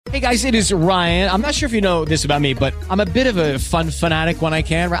Hey guys, it is Ryan. I'm not sure if you know this about me, but I'm a bit of a fun fanatic when I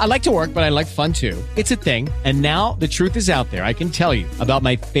can. I like to work, but I like fun too. It's a thing. And now the truth is out there. I can tell you about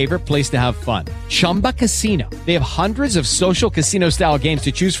my favorite place to have fun. Chumba Casino. They have hundreds of social casino style games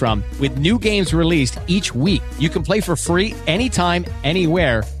to choose from with new games released each week. You can play for free anytime,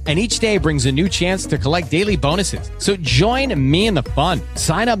 anywhere. And each day brings a new chance to collect daily bonuses. So join me in the fun.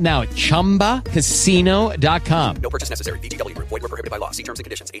 Sign up now at ChumbaCasino.com. No purchase necessary. VGW. Void where prohibited by law. See terms and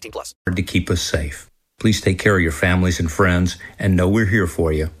conditions. 18+. To keep us safe. Please take care of your families and friends and know we're here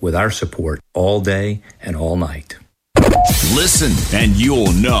for you with our support all day and all night. Listen and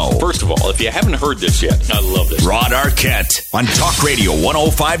you'll know. First of all, if you haven't heard this yet, I love this. Rod Arquette on Talk Radio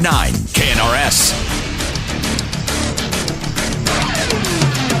 105.9 KNRS.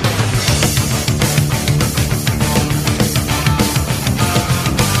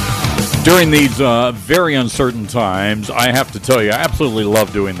 During these very uncertain times, I have to tell you, I absolutely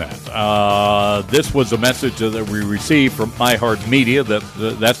love doing that. This was a message that we received from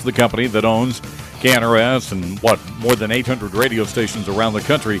iHeartMedia. That's the company that owns KNRS and, more than 800 radio stations around the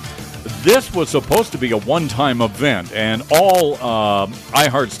country. This was supposed to be a one-time event, and all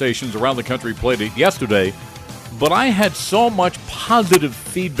iHeart stations around the country played it yesterday. But I had so much positive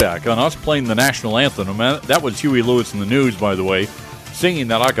feedback on us playing the national anthem. That was Huey Lewis and the News, by the way, singing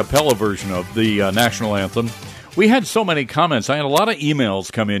that a cappella version of the national anthem. We had so many comments. I had a lot of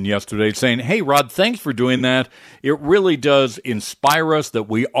emails come in yesterday saying, hey, Rod, thanks for doing that. It really does inspire us that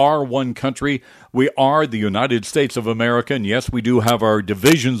we are one country. We are the United States of America. And yes, we do have our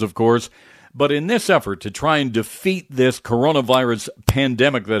divisions, of course. But in this effort to try and defeat this coronavirus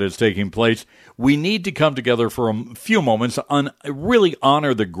pandemic that is taking place, we need to come together for a few moments and really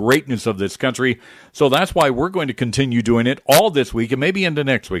honor the greatness of this country. So that's why we're going to continue doing it all this week and maybe into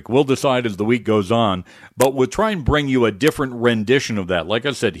next week. We'll decide as the week goes on. But we'll try and bring you a different rendition of that. Like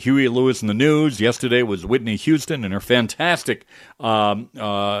I said, Huey Lewis and the News. Yesterday was Whitney Houston and her fantastic, it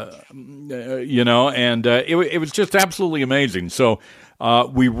was just absolutely amazing. So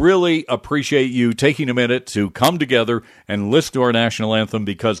we really appreciate you taking a minute to come together and listen to our national anthem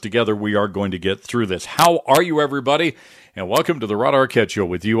because together we are going to get through this. How are you, everybody? And welcome to the Rod Arquette Show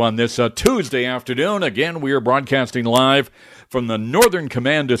with you on this Tuesday afternoon. Again, we are broadcasting live from the Northern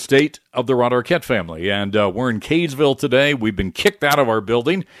Command Estate of the Rod Arquette family. And we're in Kaysville today. We've been kicked out of our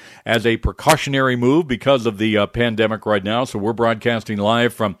building as a precautionary move because of the pandemic right now. So we're broadcasting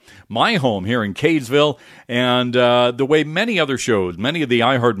live from my home here in Kaysville. And the way many other shows, many of the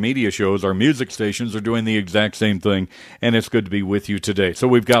iHeartMedia shows, our music stations are doing the exact same thing. And it's good to be with you today. So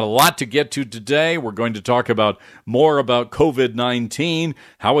we've got a lot to get to today. We're going to talk more about COVID-19,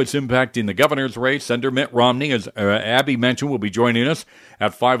 how it's impacting the governor's race. Senator Mitt Romney, as Abby mentioned, will be joining us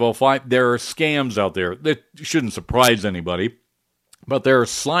at 5:05. There are scams out there that shouldn't surprise anybody, but there are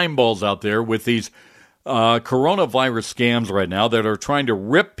slime balls out there with these coronavirus scams right now that are trying to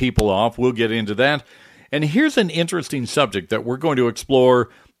rip people off. We'll get into that. And here's an interesting subject that we're going to explore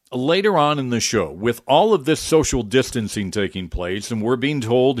later on in the show. With all of this social distancing taking place, and we're being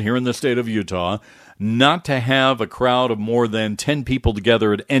told here in the state of Utah not to have a crowd of more than 10 people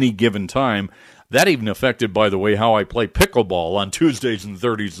together at any given time. That even affected, by the way, how I play pickleball on Tuesdays and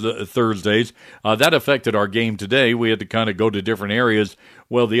Thursdays. That affected our game today. We had to kind of go to different areas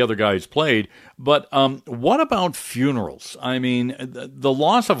while the other guys played. But what about funerals? I mean, the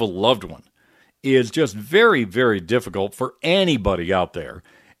loss of a loved one is just very, very difficult for anybody out there.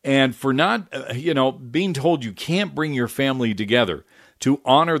 And for not, being told you can't bring your family together to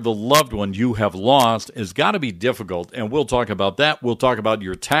honor the loved one you have lost has got to be difficult, and we'll talk about that. We'll talk about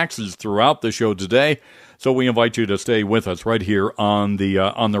your taxes throughout the show today, so we invite you to stay with us right here on the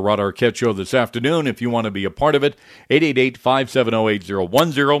Rod Arquette Show this afternoon. If you want to be a part of it,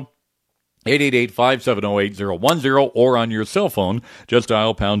 888-570-8010, 888-570-8010, or on your cell phone, just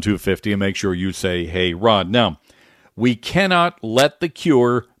dial pound 250 and make sure you say, hey, Rod. Now, we cannot let the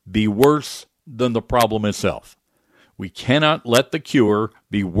cure be worse than the problem itself. We cannot let the cure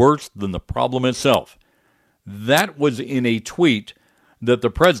be worse than the problem itself. That was in a tweet that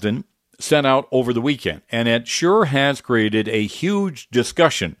the president sent out over the weekend, and it sure has created a huge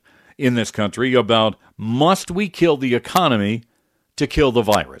discussion in this country about must we kill the economy to kill the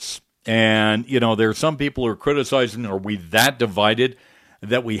virus? And, there are some people who are criticizing, are we that divided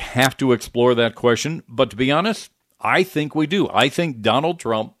that we have to explore that question? But to be honest, I think we do. I think Donald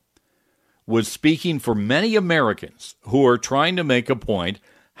Trump was speaking for many Americans who are trying to make a point.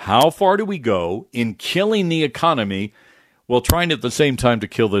 How far do we go in killing the economy while trying at the same time to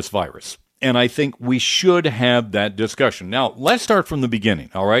kill this virus? And I think we should have that discussion. Now, let's start from the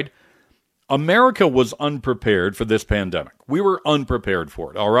beginning, all right? America was unprepared for this pandemic. We were unprepared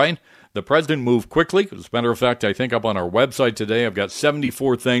for it, all right? The president moved quickly. As a matter of fact, I think up on our website today, I've got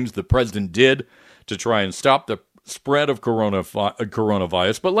 74 things the president did to try and stop the spread of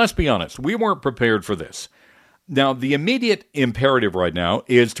coronavirus. But let's be honest, we weren't prepared for this. Now, the immediate imperative right now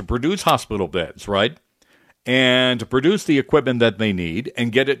is to produce hospital beds, right? And to produce the equipment that they need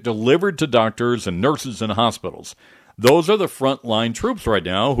and get it delivered to doctors and nurses in hospitals. Those are the frontline troops right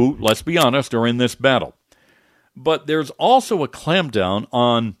now who, let's be honest, are in this battle. But there's also a clampdown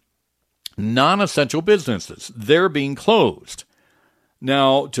on non-essential businesses. They're being closed.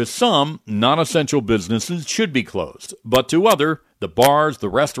 Now, to some, non-essential businesses should be closed. But to other, the bars, the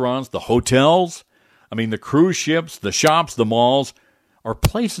restaurants, the hotels, the cruise ships, the shops, the malls, are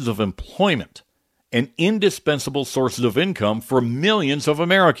places of employment and indispensable sources of income for millions of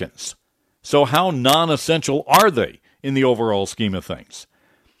Americans. So how non-essential are they in the overall scheme of things?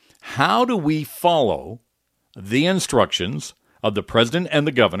 How do we follow the instructions of the president and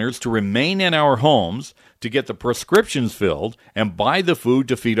the governors to remain in our homes, to get the prescriptions filled, and buy the food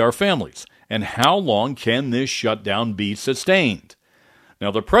to feed our families? And how long can this shutdown be sustained?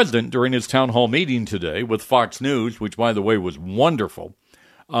 Now, the president, during his town hall meeting today with Fox News, which, by the way, was wonderful,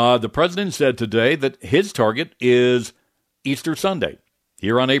 the president said today that his target is Easter Sunday,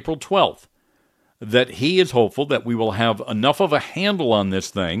 here on April 12th, that he is hopeful that we will have enough of a handle on this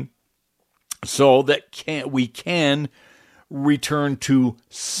thing so that we can return to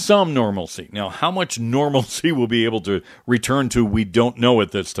some normalcy. Now, how much normalcy we'll be able to return to, we don't know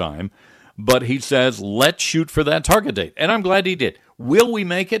at this time. But he says, let's shoot for that target date. And I'm glad he did. Will we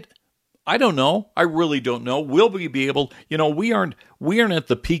make it? I don't know. I really don't know. Will we be able? We aren't at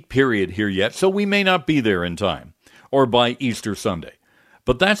the peak period here yet, so we may not be there in time or by Easter Sunday.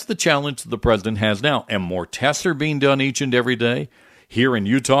 But that's the challenge the president has now. And more tests are being done each and every day here in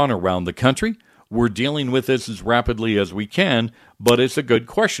Utah and around the country. We're dealing with this as rapidly as we can, but it's a good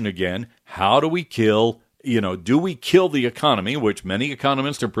question again. How do we kill, do we kill the economy, which many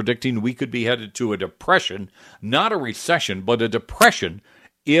economists are predicting we could be headed to a depression, not a recession, but a depression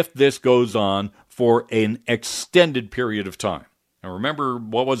if this goes on for an extended period of time. Now remember,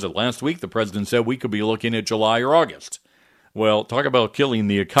 what was it, last week the president said we could be looking at July or August. Well, talk about killing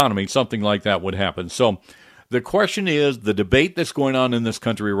the economy, something like that would happen. So the question is, the debate that's going on in this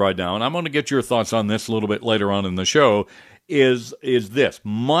country right now, and I'm going to get your thoughts on this a little bit later on in the show, is this: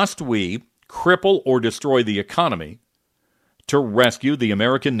 must we cripple or destroy the economy to rescue the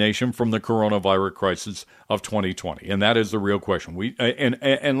American nation from the coronavirus crisis of 2020? And that is the real question.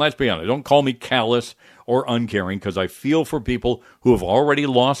 And let's be honest, don't call me callous or uncaring, because I feel for people who have already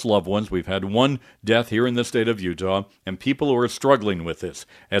lost loved ones. We've had one death here in the state of Utah, and people who are struggling with this.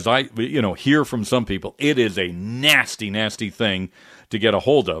 As I hear from some people, it is a nasty, nasty thing to get a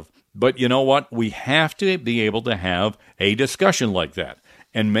hold of. But you know what? We have to be able to have a discussion like that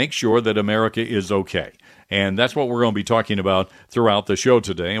and make sure that America is okay. And that's what we're going to be talking about throughout the show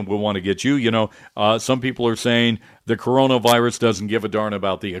today. And we'll want to get you. Some people are saying the coronavirus doesn't give a darn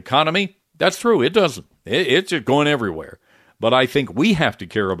about the economy. That's true. It doesn't. It's just going everywhere. But I think we have to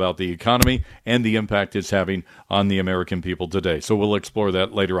care about the economy and the impact it's having on the American people today. So we'll explore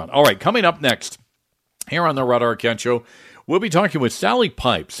that later on. All right, coming up next here on the Rod Arquette Show, we'll be talking with Sally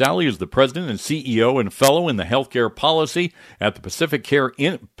Pipe. Sally is the president and CEO and fellow in the healthcare policy at the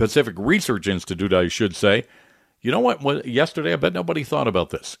Pacific Research Institute, I should say. You know what? Yesterday, I bet nobody thought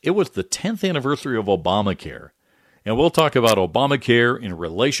about this. It was the 10th anniversary of Obamacare. And we'll talk about Obamacare in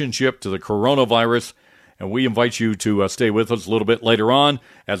relationship to the coronavirus. And we invite you to stay with us a little bit later on,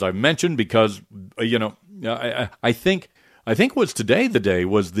 as I mentioned, because, I think was today the day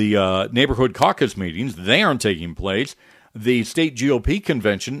was the neighborhood caucus meetings. They aren't taking place. The state GOP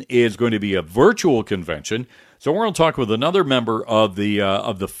convention is going to be a virtual convention. So we're going to talk with another member of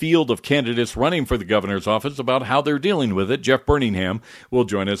the field of candidates running for the governor's office about how they're dealing with it. Jeff Birmingham will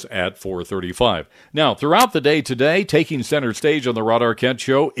join us at 4:35. Now, throughout the day today, taking center stage on the Rod Arquette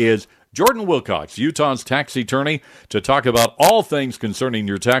Show is Jordan Wilcox, Utah's tax attorney, to talk about all things concerning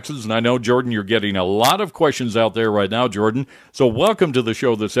your taxes. And I know, Jordan, you're getting a lot of questions out there right now, Jordan. So welcome to the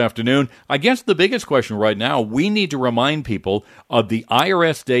show this afternoon. I guess the biggest question right now, we need to remind people of the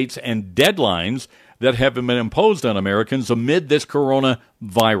IRS dates and deadlines that have been imposed on Americans amid this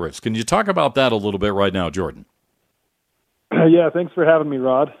coronavirus. Can you talk about that a little bit right now, Jordan? Yeah, thanks for having me,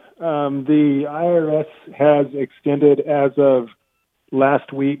 Rod. The IRS has extended, as of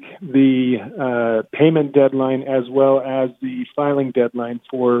last week, the payment deadline as well as the filing deadline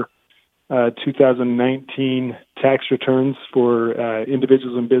for 2019 tax returns for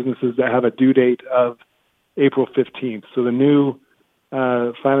individuals and businesses that have a due date of April 15th. So the new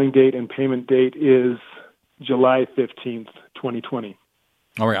filing date and payment date is July 15th, 2020.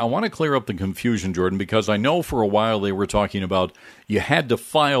 All right, I want to clear up the confusion, Jordan, because I know for a while they were talking about you had to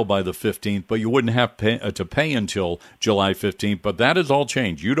file by the 15th, but you wouldn't have to pay until July 15th. But that has all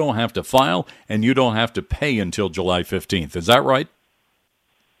changed. You don't have to file, and you don't have to pay until July 15th. Is that right?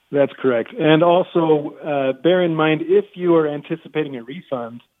 That's correct. And also, bear in mind, if you are anticipating a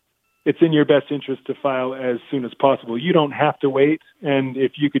refund, it's in your best interest to file as soon as possible. You don't have to wait, and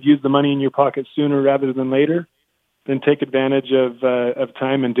if you could use the money in your pocket sooner rather than later, then take advantage of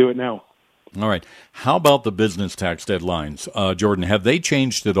time and do it now. All right. How about the business tax deadlines, Jordan? Have they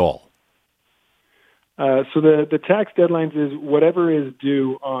changed at all? So the tax deadlines is whatever is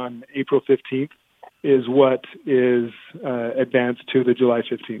due on April 15th is what is advanced to the July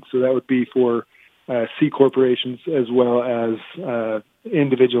 15th. So that would be for C corporations as well as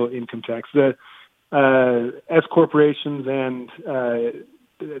individual income tax. The S corporations and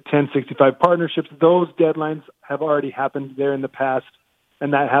 1065 partnerships, those deadlines have already happened there in the past,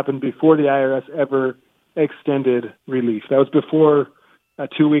 and that happened before the IRS ever extended relief. That was before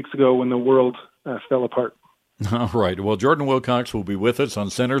 2 weeks ago when the world fell apart. All right. Well, Jordan Wilcox will be with us on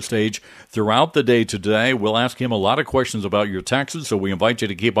Center Stage throughout the day today. We'll ask him a lot of questions about your taxes, so we invite you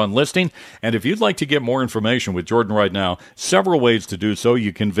to keep on listening. And if you'd like to get more information with Jordan right now, several ways to do so.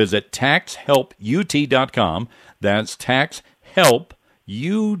 You can visit taxhelput.com. That's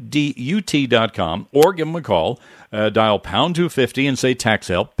taxhelput.com, or give them a call. Dial pound 250 and say tax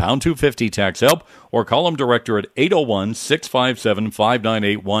help, pound 250 tax help, or call them director at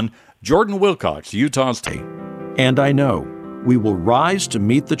 801-657-5981. Jordan Wilcox, Utah State. And I know we will rise to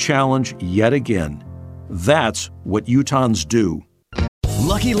meet the challenge yet again. That's what Utahns do.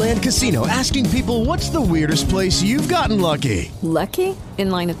 Lucky Land Casino, asking people, what's the weirdest place you've gotten lucky? Lucky? In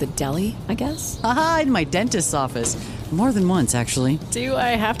line at the deli, I guess? Aha, in my dentist's office. More than once, actually. Do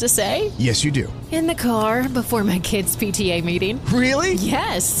I have to say? Yes, you do. In the car before my kids' PTA meeting. Really?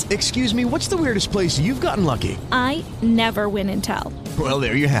 Yes. Excuse me, what's the weirdest place you've gotten lucky? I never win and tell. Well,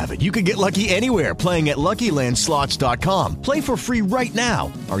 there you have it. You can get lucky anywhere, playing at LuckyLandSlots.com. Play for free right now.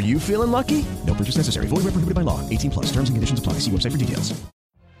 Are you feeling lucky? No purchase necessary. Void where prohibited by law. 18 plus. Terms and conditions apply. See website for details.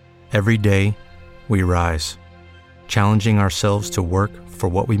 Every day, we rise, challenging ourselves to work for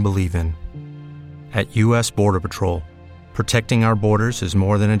what we believe in. At U.S. Border Patrol, protecting our borders is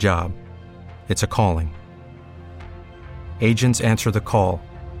more than a job. It's a calling. Agents answer the call,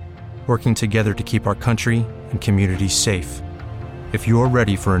 working together to keep our country and communities safe. If you're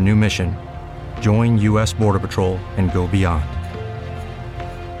ready for a new mission, join U.S. Border Patrol and go beyond.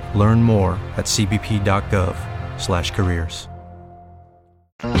 Learn more at cbp.gov/careers.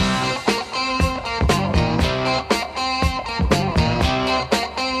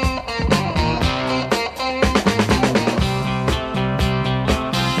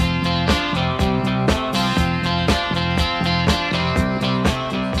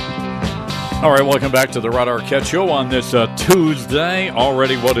 All right, welcome back to the Rod Arquette Show on this Tuesday.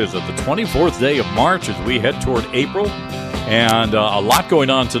 Already, what is it, the 24th day of March as we head toward April. And a lot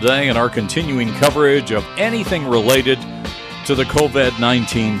going on today in our continuing coverage of anything related to the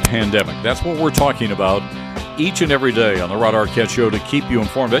COVID-19 pandemic. That's what we're talking about each and every day on the Rod Arquette Show to keep you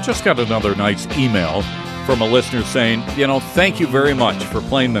informed. I just got another nice email from a listener saying, thank you very much for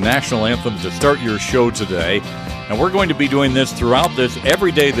playing the national anthem to start your show today. And we're going to be doing this throughout this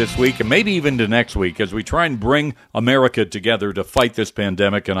every day this week and maybe even to next week as we try and bring America together to fight this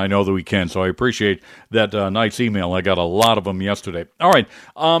pandemic, and I know that we can. So I appreciate that nice email. I got a lot of them yesterday. All right,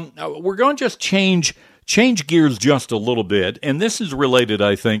 we're going to just change gears just a little bit, and this is related,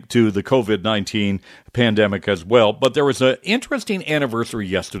 I think, to the COVID-19 pandemic as well. But there was an interesting anniversary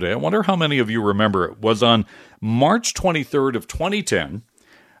yesterday. I wonder how many of you remember it. It was on March 23rd of 2010.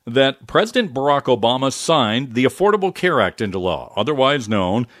 That President Barack Obama signed the Affordable Care Act into law, otherwise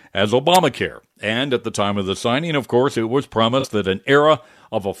known as Obamacare. And at the time of the signing, of course, it was promised that an era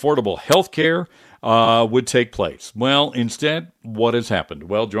of affordable health care would take place. Well, instead, what has happened?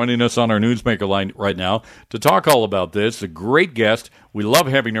 Well, joining us on our Newsmaker line right now to talk all about this, a great guest. We love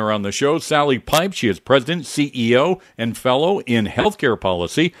having her on the show, Sally Pipes. She is President, CEO, and Fellow in Healthcare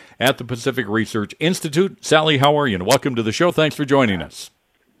Policy at the Pacific Research Institute. Sally, how are you? And welcome to the show. Thanks for joining us.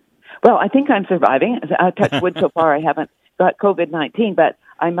 Well, I think I'm surviving. Touch wood, so far I haven't got COVID-19, but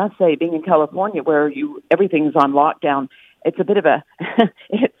I must say, being in California where everything's on lockdown, it's a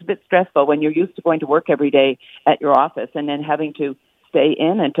bit stressful when you're used to going to work every day at your office and then having to stay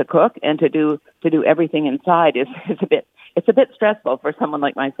in and to cook and to do everything inside is a bit stressful for someone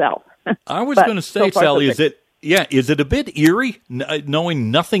like myself. I was going to say, Sally, is it a bit eerie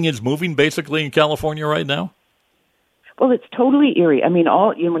knowing nothing is moving basically in California right now? Well, it's totally eerie. I mean,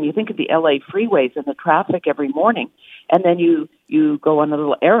 when you think of the LA freeways and the traffic every morning, and then you go on a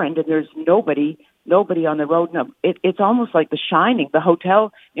little errand and there's nobody on the road. No, it's almost like The Shining. The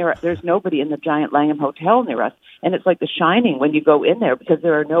hotel near, there's nobody in the giant Langham Hotel near us, and it's like The Shining when you go in there because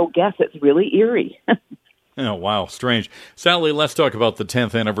there are no guests. It's really eerie. Oh, wow, strange. Sally, let's talk about the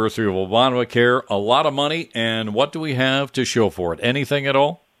 10th anniversary of Obamacare. A lot of money, and what do we have to show for it? Anything at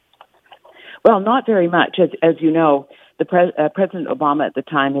all? Well, not very much. As you know, President Obama at the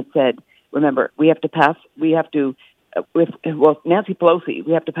time had said, remember, Nancy Pelosi,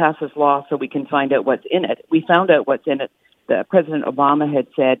 we have to pass this law so we can find out what's in it. We found out what's in it. President Obama had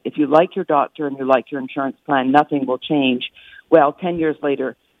said, if you like your doctor and you like your insurance plan, nothing will change. Well, 10 years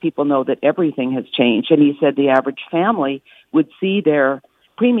later, people know that everything has changed. And he said the average family would see their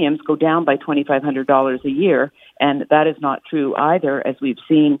premiums go down by $2,500 a year. And that is not true either, as we've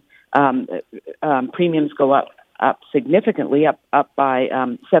seen premiums go up significantly, up by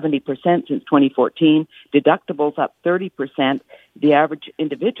 70% since 2014. Deductibles up 30%. The average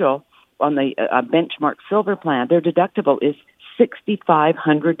individual on the benchmark silver plan, their deductible is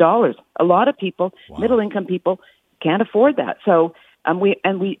 $6,500. A lot of people, middle-income people, can't afford that. So he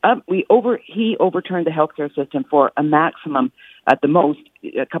overturned the healthcare system for a maximum at the most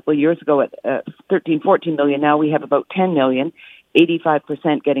a couple of years ago at 14 million. Now we have about 10 million.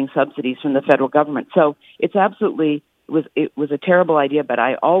 85% getting subsidies from the federal government. So it's absolutely, it was a terrible idea, but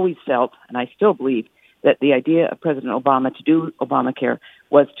I always felt, and I still believe, that the idea of President Obama to do Obamacare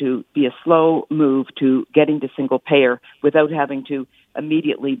was to be a slow move to getting to single payer without having to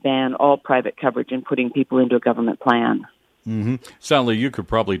immediately ban all private coverage and putting people into a government plan. Mm-hmm. Sally, you could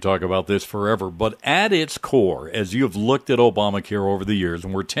probably talk about this forever, but at its core, as you have looked at Obamacare over the years,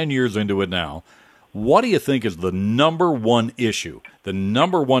 and we're 10 years into it now, what do you think is the number one issue, the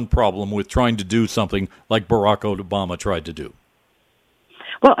number one problem with trying to do something like Barack Obama tried to do?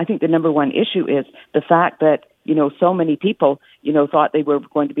 Well, I think the number one issue is the fact that, so many people, thought they were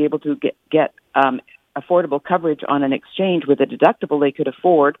going to be able to get affordable coverage on an exchange with a deductible they could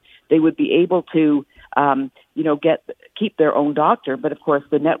afford. They would be able to, keep their own doctor. But, of course,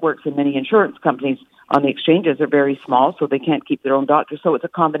 the networks and many insurance companies on the exchanges are very small, so they can't keep their own doctor. So it's a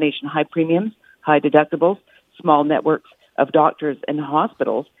combination of high premiums, high deductibles, small networks of doctors and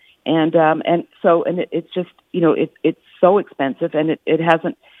hospitals, and it's just it's so expensive, and it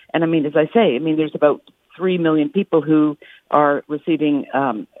hasn't. And I mean, as I say, there's about 3 million people who are receiving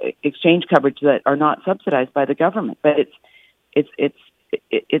exchange coverage that are not subsidized by the government, but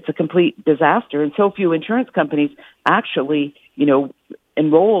it's a complete disaster, and so few insurance companies actually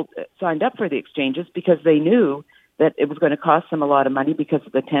signed up for the exchanges because they knew that it was going to cost them a lot of money because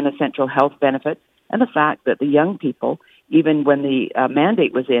of the 10 essential health benefits and the fact that the young people, even when the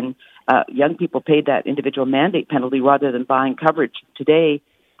mandate was in, young people paid that individual mandate penalty rather than buying coverage. Today,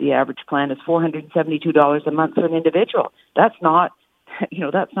 the average plan is $472 a month for an individual. That's not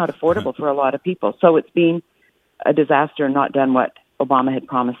affordable for a lot of people. So it's been a disaster and not done what Obama had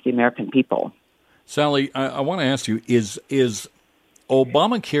promised the American people. Sally, I want to ask you, is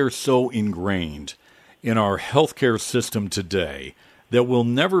Obamacare so ingrained in our healthcare system today that we'll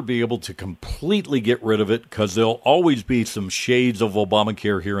never be able to completely get rid of it because there'll always be some shades of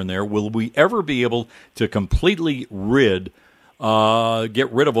Obamacare here and there? Will we ever be able to completely get rid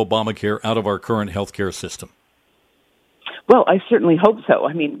of Obamacare out of our current healthcare system? Well, I certainly hope so.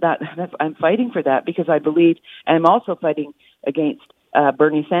 I mean, I'm fighting for that because I believe, and I'm also fighting against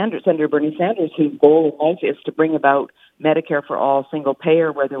Senator Bernie Sanders, whose goal in life is to bring about Medicare for all, single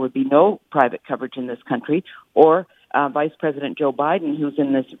payer, where there would be no private coverage in this country, or Vice President Joe Biden, who's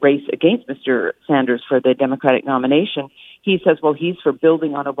in this race against Mr. Sanders for the Democratic nomination. He says, well, he's for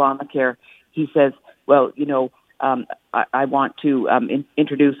building on Obamacare. He says, well, I want to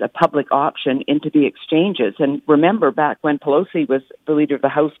introduce a public option into the exchanges. And remember, back when Pelosi was the leader of the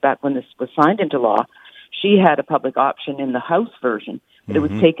House, back when this was signed into law, she had a public option in the House version, but it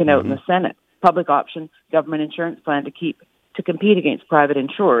was taken out in the Senate. Public option, government insurance plan to compete against private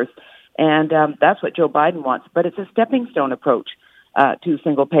insurers. And that's what Joe Biden wants. But it's a stepping stone approach to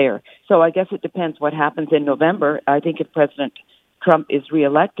single payer. So I guess it depends what happens in November. I think if President Trump is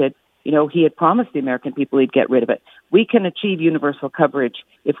reelected, he had promised the American people he'd get rid of it. We can achieve universal coverage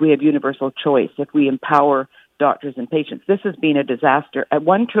if we have universal choice, if we empower doctors and patients. This has been a disaster, a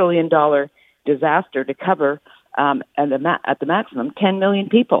 $1 trillion disaster to cover at the maximum 10 million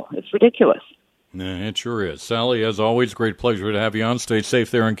people. It's ridiculous. It sure is. Sally, as always, great pleasure to have you on. Stay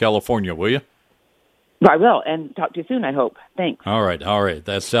safe there in California, will you? I will, and talk to you soon, I hope. Thanks. All right.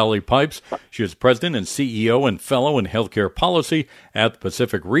 That's Sally Pipes. She is president and CEO and fellow in healthcare policy at the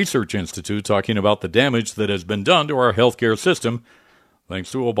Pacific Research Institute, talking about the damage that has been done to our healthcare system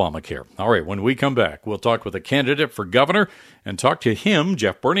thanks to Obamacare. All right, when we come back, we'll talk with a candidate for governor and talk to him,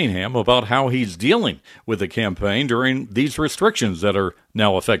 Jeff Birmingham, about how he's dealing with the campaign during these restrictions that are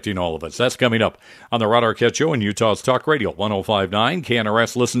now affecting all of us. That's coming up on the Rod Arquette Show in Utah's Talk Radio 105.9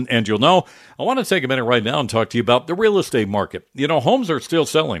 KNRS. Listen and you'll know. I want to take a minute right now and talk to you about the real estate market. You know, homes are still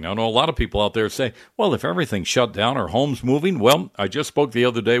selling. I know a lot of people out there say, well, if everything's shut down, are homes moving? Well, I just spoke the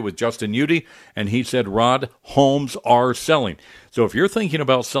other day with Justin Udy, and he said, Rod, homes are selling. So if you're thinking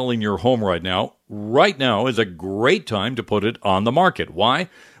about selling your home right now is a great time to put it on the market. Why?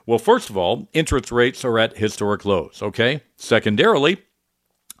 Well, first of all, interest rates are at historic lows, okay? Secondarily,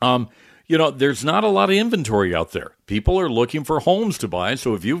 there's not a lot of inventory out there. People are looking for homes to buy,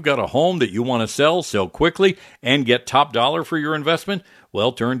 so if you've got a home that you want to sell quickly, and get top dollar for your investment,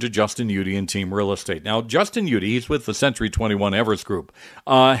 well, turn to Justin Udy and Team Real Estate. Now, Justin Udy, he's with the Century 21 Everest Group,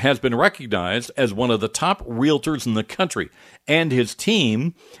 has been recognized as one of the top realtors in the country, and his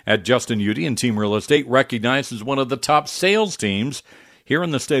team at Justin Udy and Team Real Estate recognized as one of the top sales teams here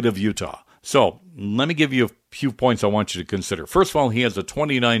in the state of Utah. So let me give you a few points I want you to consider. First of all, he has a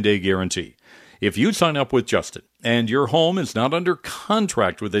 29-day guarantee. If you sign up with Justin and your home is not under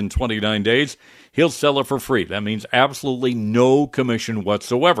contract within 29 days, he'll sell it for free. That means absolutely no commission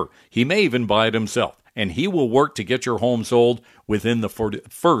whatsoever. He may even buy it himself, and he will work to get your home sold within the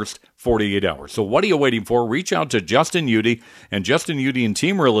first 48 hours. So what are you waiting for? Reach out to Justin Udy and Justin Udy and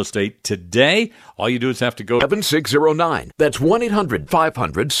Team Real Estate today. All you do is have to go 7609. That's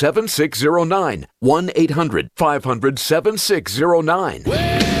 1-800-500-7609.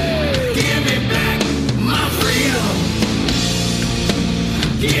 1-800-500-7609. Give me back my freedom.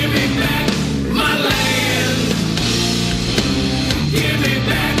 Give me back my land. Give me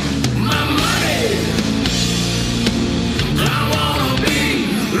back my money. I wanna be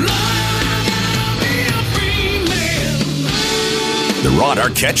a free man. The Rod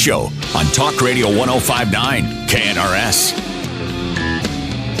Arquette Show on Talk Radio 105.9 KNRS.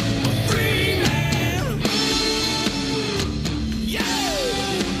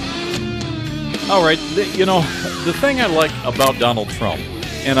 All right, the thing I like about Donald Trump,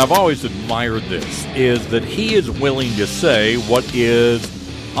 and I've always admired this, is that he is willing to say what is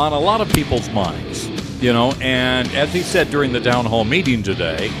on a lot of people's minds, and as he said during the town hall meeting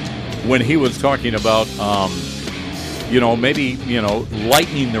today, when he was talking about, maybe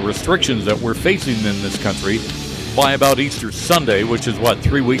lightening the restrictions that we're facing in this country by about Easter Sunday, which is,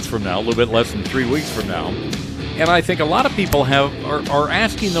 3 weeks from now, a little bit less than 3 weeks from now. And I think a lot of people are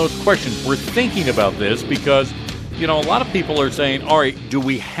asking those questions. We're thinking about this because, a lot of people are saying, all right, do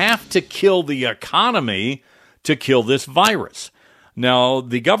we have to kill the economy to kill this virus? Now,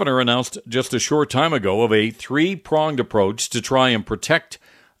 the governor announced just a short time ago of a three-pronged approach to try and protect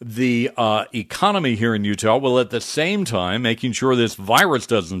the economy here in Utah, while at the same time making sure this virus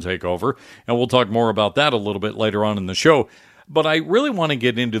doesn't take over. And we'll talk more about that a little bit later on in the show. But I really want to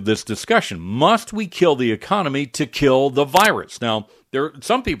get into this discussion. Must we kill the economy to kill the virus? Now, there are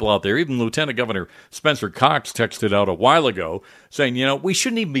some people out there, even Lieutenant Governor Spencer Cox texted out a while ago saying, we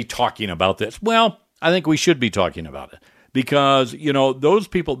shouldn't even be talking about this. Well, I think we should be talking about it because, those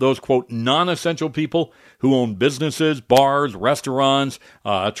people, those, quote, non-essential people who own businesses, bars, restaurants,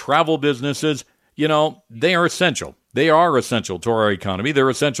 travel businesses, they are essential. They are essential to our economy. They're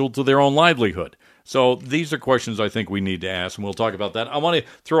essential to their own livelihood. So these are questions I think we need to ask, and we'll talk about that. I want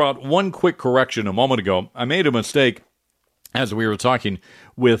to throw out one quick correction a moment ago. I made a mistake as we were talking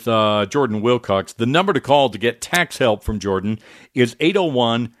with Jordan Wilcox. The number to call to get tax help from Jordan is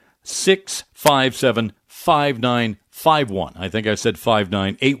 801-657-5951. I think I said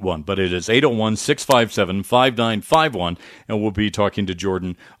 5981, but it is 801-657-5951, and we'll be talking to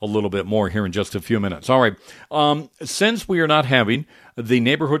Jordan a little bit more here in just a few minutes. All right. Since we are not having the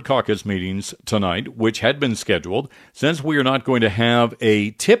neighborhood caucus meetings tonight, which had been scheduled, since we are not going to have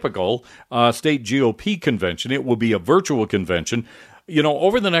a typical state GOP convention, it will be a virtual convention.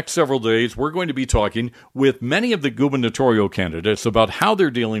 Over the next several days, we're going to be talking with many of the gubernatorial candidates about how they're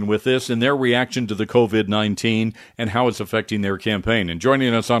dealing with this and their reaction to the COVID-19 and how it's affecting their campaign. And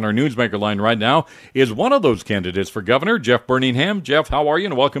joining us on our Newsmaker line right now is one of those candidates for governor, Jeff Birmingham. Jeff, how are you?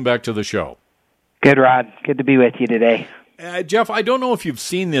 And welcome back to the show. Good, Rod. Good to be with you today. Jeff, I don't know if you've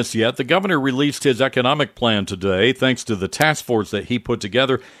seen this yet. The governor released his economic plan today, thanks to the task force that he put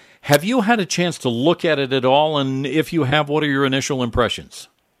together. Have you had a chance to look at it at all? And if you have, what are your initial impressions?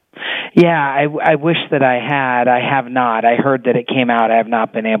 Yeah, I wish that I had. I have not. I heard that it came out. I have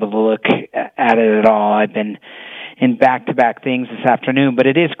not been able to look at it at all. I've been in back-to-back things this afternoon, but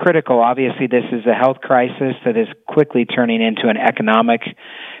it is critical. Obviously, this is a health crisis that is quickly turning into an economic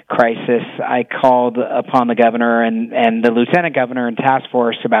crisis. I called upon the governor and the lieutenant governor and task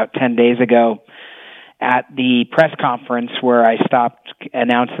force about 10 days ago at the press conference where I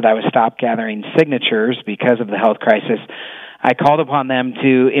announced that I would stop gathering signatures because of the health crisis. I called upon them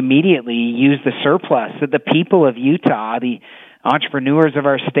to immediately use the surplus that the people of Utah, the entrepreneurs of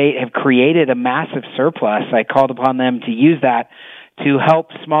our state, have created a massive surplus. I called upon them to use that to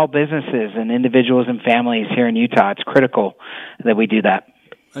help small businesses and individuals and families here in Utah. It's critical that we do that.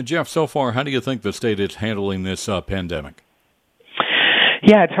 Jeff, so far, how do you think the state is handling this pandemic?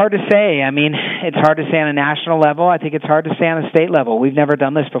 Yeah, it's hard to say. I mean, it's hard to say on a national level. I think it's hard to say on a state level. We've never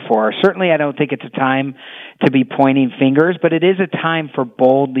done this before. Certainly, I don't think it's a time to be pointing fingers, but it is a time for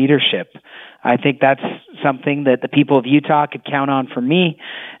bold leadership. I think that's something that the people of Utah could count on from me.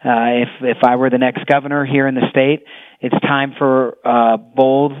 If I were the next governor here in the state, it's time for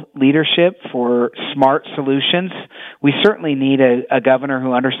bold leadership, for smart solutions. We certainly need a governor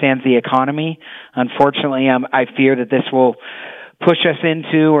who understands the economy. Unfortunately, I fear that this will push us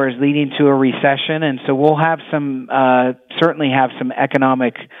into or is leading to a recession, and so we'll have certainly have some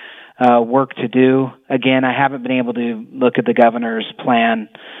economic work to do. Again, I haven't been able to look at the governor's plan.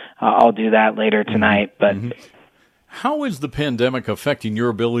 I'll do that later tonight. But how is the pandemic affecting your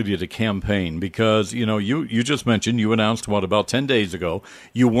ability to campaign? Because, you just mentioned, you announced, about 10 days ago,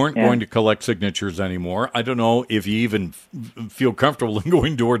 you weren't going to collect signatures anymore. I don't know if you even feel comfortable in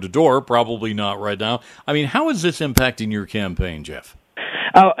going door to door. Probably not right now. I mean, how is this impacting your campaign, Jeff?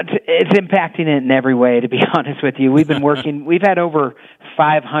 Oh, it's impacting it in every way, to be honest with you. We've been working, we've had over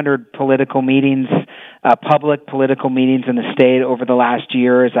 500 political meetings, public political meetings in the state over the last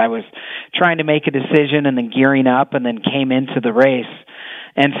year as I was trying to make a decision and then gearing up and then came into the race.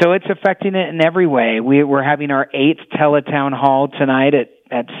 And so it's affecting it in every way. We're having our 8th teletown hall tonight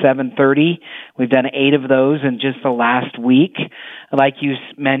at 7:30. We've done 8 of those in just the last week. Like you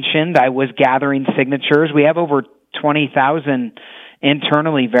mentioned, I was gathering signatures. We have over 20,000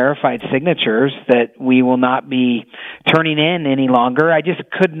 internally verified signatures that we will not be turning in any longer. I just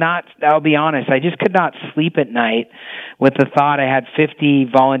could not, I'll be honest, I just could not sleep at night with the thought I had 50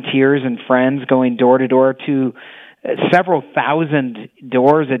 volunteers and friends going door to door to several thousand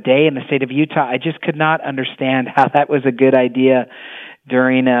doors a day in the state of Utah. I just could not understand how that was a good idea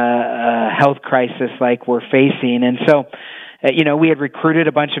during a health crisis like we're facing. And so, we had recruited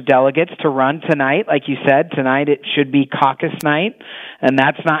a bunch of delegates to run tonight. Like you said, tonight it should be caucus night, and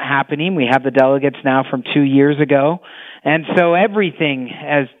that's not happening. We have the delegates now from 2 years ago. And so everything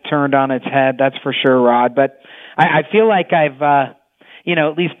has turned on its head, that's for sure, Rod. But I feel like I've, at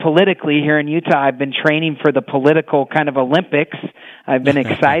least politically here in Utah, I've been training for the political kind of Olympics. I've been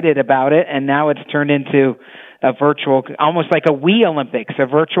excited about it, and now it's turned into a virtual, almost like a Wii Olympics, a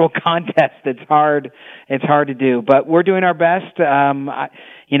virtual contest. It's hard to do, but we're doing our best. I'm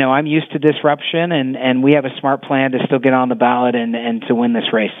used to disruption, and we have a smart plan to still get on the ballot and to win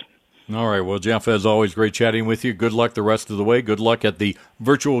this race. All right. Well, Jeff, as always, great chatting with you. Good luck the rest of the way. Good luck at the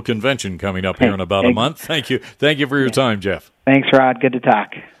virtual convention coming up here in about a month. Thank you. Thank you for your time, Jeff. Thanks, Rod. Good to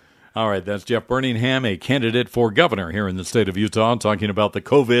talk. All right, that's Jeff Burningham, a candidate for governor here in the state of Utah, talking about the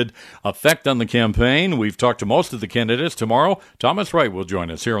COVID effect on the campaign. We've talked to most of the candidates. Tomorrow, Thomas Wright will join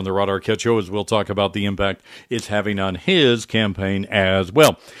us here on the Rod Arquette Show as we'll talk about the impact it's having on his campaign as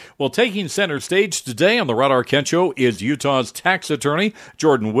well. Well, taking center stage today on the Rod Arquette Show is Utah's tax attorney,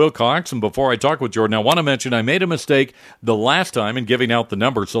 Jordan Wilcox. And before I talk with Jordan, I want to mention I made a mistake the last time in giving out the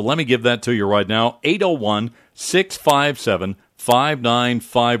number, so let me give that to you right now,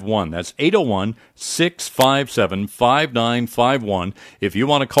 801-657-5951. That's 801-657-5951. If you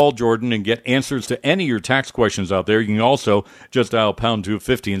want to call Jordan and get answers to any of your tax questions out there, you can also just dial pound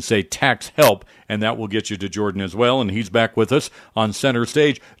 250 and say tax help, and that will get you to Jordan as well. And he's back with us on center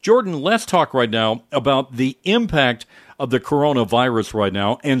stage. Jordan, let's talk right now about the impact of the coronavirus right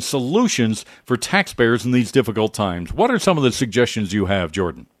now and solutions for taxpayers in these difficult times. What are some of the suggestions you have,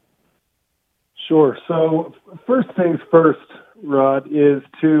 Jordan? Sure. So first things first, Rod, is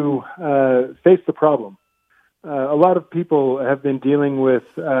to face the problem. A lot of people have been dealing with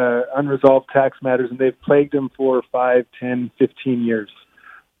unresolved tax matters, and they've plagued them for 5, 10, 15 years.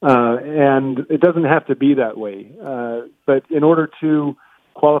 And it doesn't have to be that way. But in order to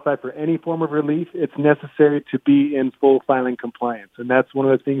qualify for any form of relief, it's necessary to be in full filing compliance. And that's one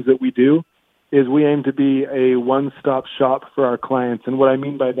of the things that we do, is we aim to be a one-stop shop for our clients. And what I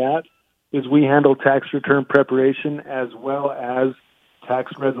mean by that is we handle tax return preparation as well as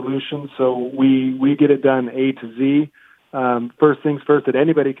tax resolution. So we get it done A to Z. first things first that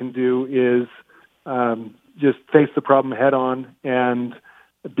anybody can do is just face the problem head on and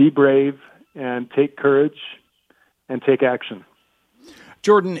be brave and take courage and take action.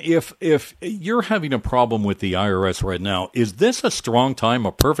 Jordan, if you're having a problem with the IRS right now, is this a strong time,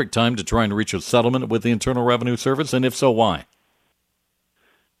 a perfect time to try and reach a settlement with the Internal Revenue Service? And if so, why?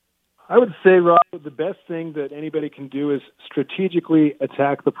 I would say, Rob, the best thing that anybody can do is strategically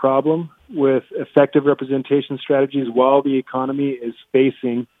attack the problem with effective representation strategies while the economy is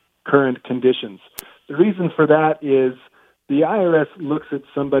facing current conditions. The reason for that is the IRS looks at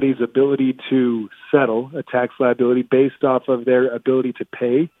somebody's ability to settle a tax liability based off of their ability to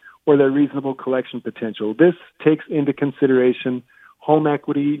pay or their reasonable collection potential. This takes into consideration home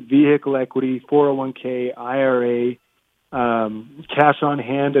equity, vehicle equity, 401k, IRA, cash on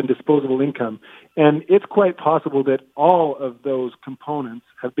hand, and disposable income. And it's quite possible that all of those components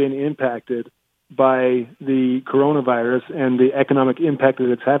have been impacted by the coronavirus and the economic impact that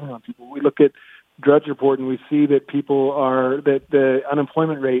it's having on people. We look at Drudge Report and we see that that the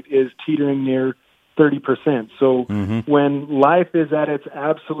unemployment rate is teetering near 30%. So when life is at its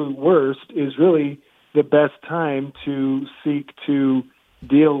absolute worst is really the best time to seek to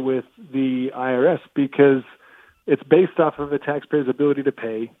deal with the IRS, because it's based off of a taxpayer's ability to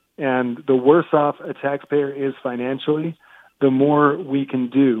pay. And the worse off a taxpayer is financially, the more we can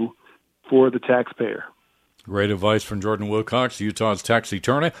do for the taxpayer. Great advice from Jordan Wilcox, Utah's tax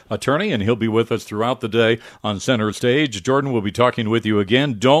attorney, and he'll be with us throughout the day on Center Stage. Jordan will be talking with you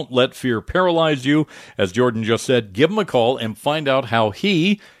again. Don't let fear paralyze you. As Jordan just said, give him a call and find out how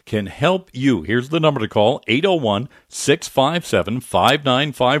he can help you. Here's the number to call,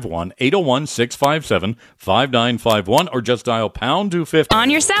 801-657-5951, 801-657-5951, or just dial pound 250. On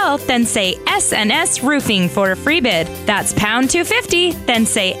yourself, then say SNS Roofing for a free bid. That's pound 250, then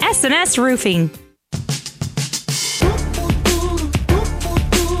say SNS Roofing.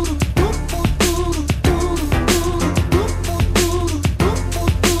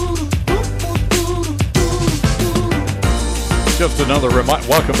 Just another reminder.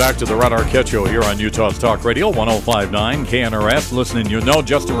 Welcome back to the Rod Arquette Show here on Utah's Talk Radio 105.9 KNRS. Listening,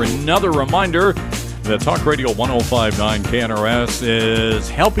 just another reminder that Talk Radio 105.9 KNRS is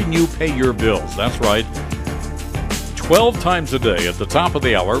helping you pay your bills. That's right. 12 times a day at the top of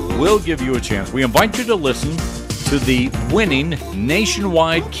the hour, we'll give you a chance. We invite you to listen to the winning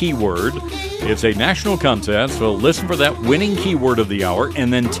nationwide keyword. It's a national contest, so listen for that winning keyword of the hour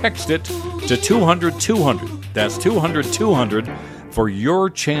and then text it to 200-200. That's 200-200 for your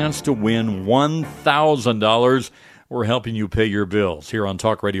chance to win $1,000. We're helping you pay your bills here on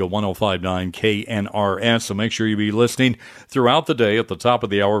Talk Radio 105.9 KNRS. So make sure you be listening throughout the day at the top of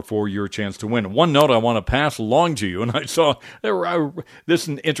the hour for your chance to win. One note I want to pass along to you, and I saw this is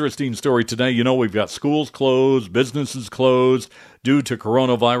an interesting story today. We've got schools closed, businesses closed due to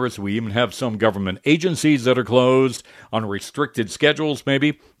coronavirus. We even have some government agencies that are closed on restricted schedules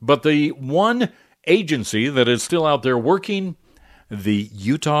maybe. But the one agency that is still out there working, the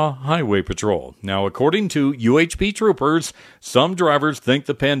Utah Highway Patrol. Now, according to UHP troopers, some drivers think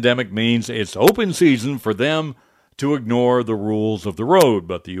the pandemic means it's open season for them to ignore the rules of the road.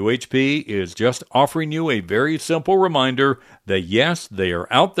 But the UHP is just offering you a very simple reminder that, yes, they are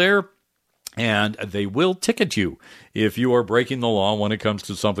out there and they will ticket you if you are breaking the law when it comes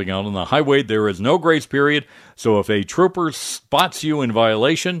to something out on the highway. There is no grace period. So if a trooper spots you in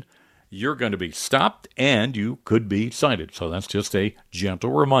violation, you're going to be stopped, and you could be cited. So that's just a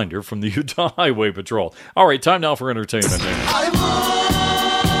gentle reminder from the Utah Highway Patrol. All right, time now for entertainment news.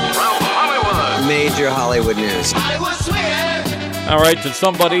 Hollywood. Major Hollywood news. All right, to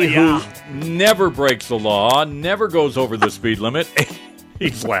somebody who never breaks the law, never goes over the speed limit.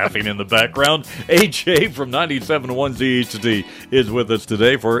 He's laughing in the background. AJ from 97.1 ZHD is with us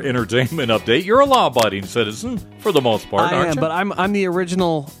today for Entertainment Update. You're a law-abiding citizen for the most part, aren't you? But I'm the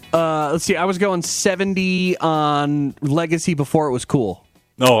original. Let's see, I was going 70 on Legacy before it was cool.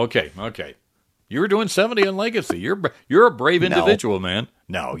 Oh, okay. You were doing 70 on Legacy. You're a brave individual, man.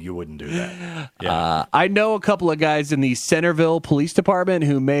 No, you wouldn't do that. Yeah. I know a couple of guys in the Centerville Police Department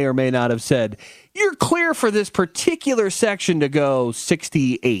who may or may not have said, you're clear for this particular section to go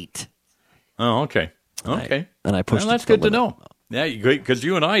 68. Oh, okay. And I pushed that's good to know. Yeah, because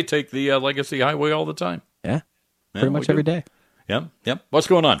you and I take the Legacy Highway all the time. Yeah, pretty much every day. Yep. What's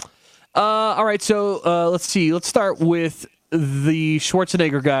going on? All right, so let's see. Let's start with the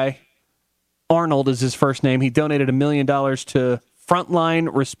Schwarzenegger guy. Arnold is his first name. He donated $1 million to frontline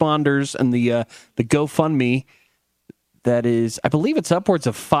responders and the GoFundMe. That is, I believe it's upwards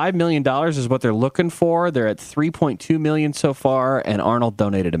of $5 million is what they're looking for. They're at $3.2 million so far, and Arnold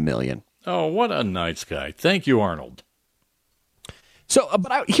donated $1 million. Oh, what a nice guy. Thank you, Arnold. So,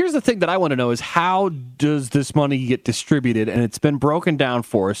 here's the thing that I want to know is how does this money get distributed? And it's been broken down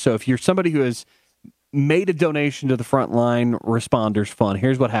for us. So if you're somebody who has made a donation to the Frontline Responders Fund,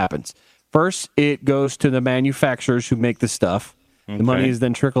 here's what happens. First, it goes to the manufacturers who make the stuff. Okay. The money is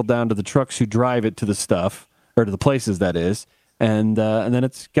then trickled down to the trucks who drive it to the stuff, or to the places, that is. And then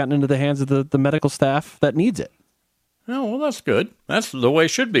it's gotten into the hands of the medical staff that needs it. Oh, well, that's good. That's the way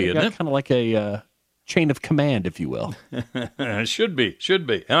it should be, isn't it? Kind of like a chain of command, if you will. Should be.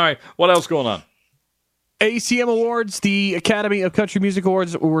 All right, what else going on? ACM Awards, the Academy of Country Music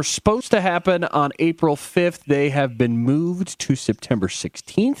Awards, were supposed to happen on April 5th. They have been moved to September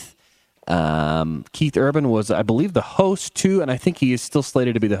 16th. Keith Urban was, I believe, the host, too, and I think he is still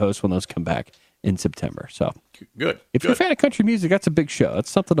slated to be the host when those come back in September. So good. If you're a fan of country music, that's a big show.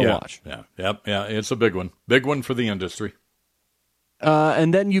 It's something to watch. Yeah, it's a big one. Big one for the industry.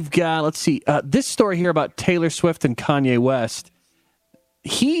 And then you've got, let's see, this story here about Taylor Swift and Kanye West.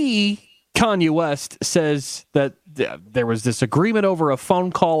 Kanye West says that there was this agreement over a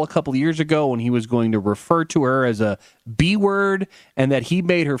phone call a couple of years ago when he was going to refer to her as a B word, and that he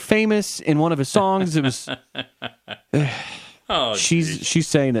made her famous in one of his songs. It was... She's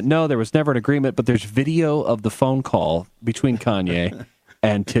saying that no, there was never an agreement, but there's video of the phone call between Kanye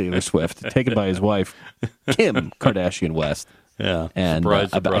and Taylor Swift, taken by his wife, Kim Kardashian West. Yeah, and surprise.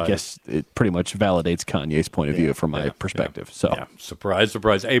 I guess it pretty much validates Kanye's point of view from my perspective. So, surprise.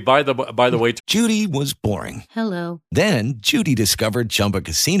 Hey, by the way, Judy was boring. Hello. Then Judy discovered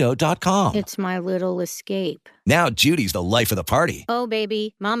ChumbaCasino.com. It's my little escape. Now Judy's the life of the party. Oh,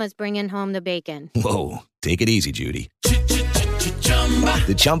 baby, mama's bringing home the bacon. Whoa, take it easy, Judy.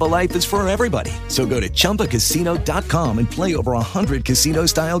 The Chumba life is for everybody. So go to ChumbaCasino.com and play over 100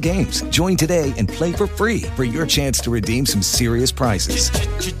 casino-style games. Join today and play for free for your chance to redeem some serious prizes.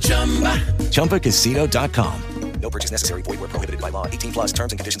 ChumbaCasino.com. No purchase necessary. Void where prohibited by law. 18 plus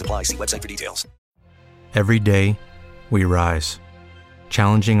terms and conditions apply. See website for details. Every day, we rise,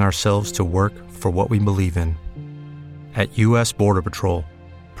 challenging ourselves to work for what we believe in. At U.S. Border Patrol,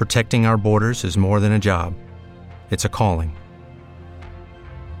 protecting our borders is more than a job. It's a calling.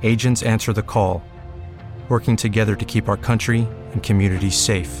 Agents answer the call, working together to keep our country and communities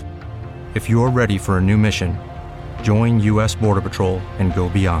safe. If you're ready for a new mission, join U.S. Border Patrol and go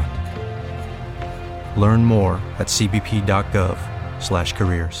beyond. Learn more at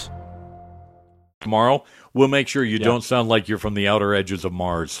cbp.gov/careers. Tomorrow, we'll make sure you don't sound like you're from the outer edges of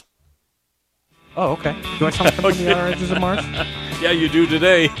Mars. Oh, okay. Do I sound like I'm from the outer edges of Mars? Yeah, you do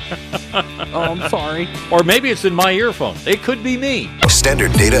today. Oh, I'm sorry. Or maybe it's in my earphone. It could be me.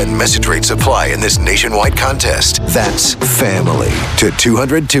 Standard data and message rates apply in this nationwide contest. That's family to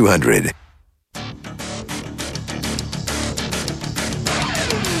 200-200.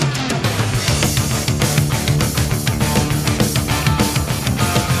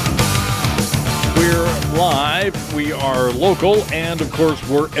 Live, we are local, and of course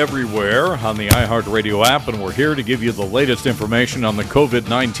we're everywhere on the iHeartRadio app, and we're here to give you the latest information on the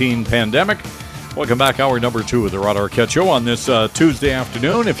COVID-19 pandemic. Welcome back, hour number 2 of the Rod Arquette Show on this Tuesday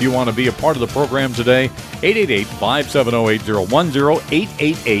afternoon. If you want to be a part of the program today,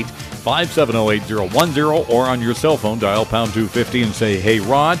 888-570-8010, 888-570-8010, or on your cell phone, dial pound 250 and say, hey,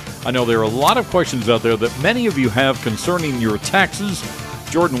 Rod. I know there are a lot of questions out there that many of you have concerning your taxes.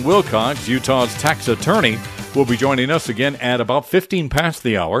 Jordan Wilcox, Utah's tax attorney, will be joining us again at about 15 past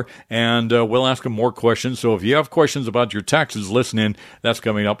the hour, and we'll ask him more questions. So if you have questions about your taxes, listen in. That's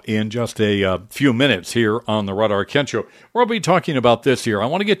coming up in just a few minutes here on the Rod Arquette Show. We'll be talking about this here. I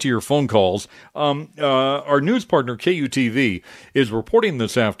want to get to your phone calls. Our news partner, KUTV, is reporting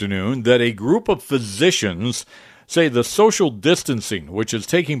this afternoon that a group of physicians say the social distancing, which is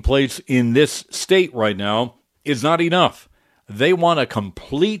taking place in this state right now, is not enough. They want a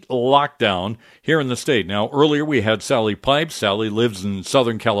complete lockdown here in the state. Now, earlier we had Sally Pipes. Sally lives in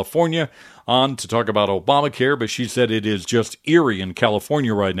Southern California on to talk about Obamacare, but she said it is just eerie in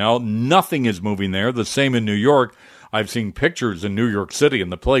California right now. Nothing is moving there. The same in New York. I've seen pictures in New York City,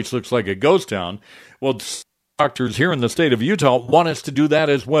 and the place looks like a ghost town. Well, doctors here in the state of Utah want us to do that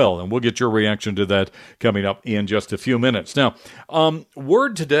as well, and we'll get your reaction to that coming up in just a few minutes. Now,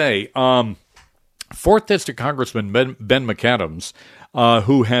 word today... 4th District Congressman Ben McAdams,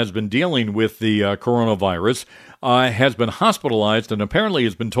 who has been dealing with the coronavirus, has been hospitalized and apparently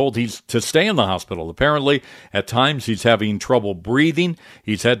has been told he's to stay in the hospital. Apparently, at times, he's having trouble breathing.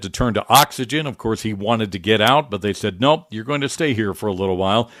 He's had to turn to oxygen. Of course, he wanted to get out, but they said, nope, you're going to stay here for a little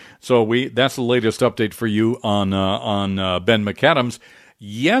while. So that's the latest update for you on Ben McAdams.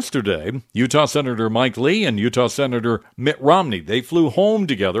 Yesterday, Utah Senator Mike Lee and Utah Senator Mitt Romney, they flew home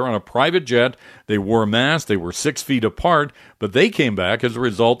together on a private jet. They wore masks. They were 6 feet apart, but they came back as a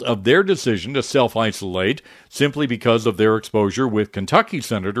result of their decision to self-isolate simply because of their exposure with Kentucky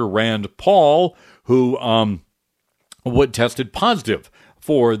Senator Rand Paul, who tested positive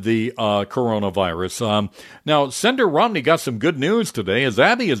for the coronavirus. Now, Senator Romney got some good news today, as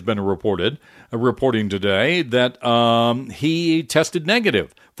Abby has been reporting today that he tested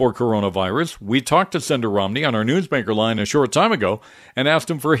negative for coronavirus. We talked to Senator Romney on our Newsmaker line a short time ago and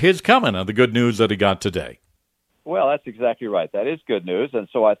asked him for his comment on the good news that he got today. Well, that's exactly right. That is good news. And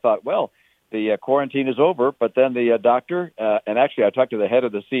so I thought, well, the quarantine is over. But then the doctor, and actually I talked to the head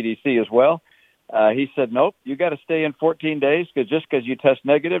of the CDC as well, he said, nope, you got to stay in 14 days because just because you test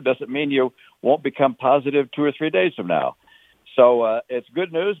negative doesn't mean you won't become positive 2 or 3 days from now. So it's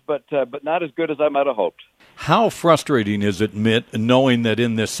good news, but not as good as I might have hoped. How frustrating is it, Mitt, knowing that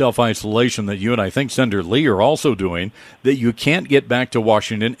in this self-isolation that you and I think Senator Lee are also doing, that you can't get back to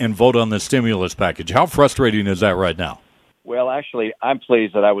Washington and vote on the stimulus package? How frustrating is that right now? Well, actually, I'm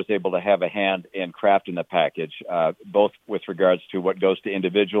pleased that I was able to have a hand in crafting the package, both with regards to what goes to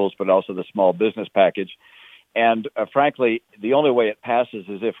individuals, but also the small business package. And frankly, the only way it passes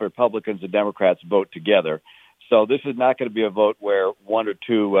is if Republicans and Democrats vote together. So this is not going to be a vote where one or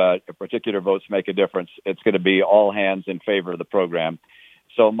two particular votes make a difference. It's going to be all hands in favor of the program.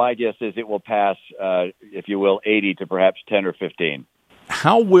 So my guess is it will pass, if you will, 80 to perhaps 10 or 15.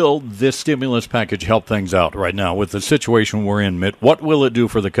 How will this stimulus package help things out right now with the situation we're in, Mitt? What will it do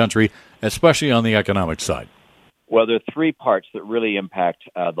for the country, especially on the economic side? Well, there are 3 parts that really impact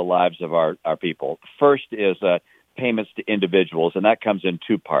the lives of our people. First is payments to individuals, and that comes in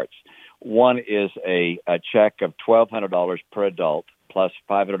 2 parts. One is a check of $1,200 per adult plus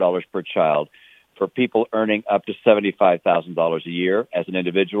 $500 per child for people earning up to $75,000 a year as an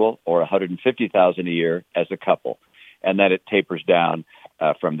individual or $150,000 a year as a couple. And then it tapers down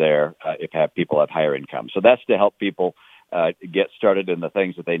from there if people have higher income. So that's to help people get started in the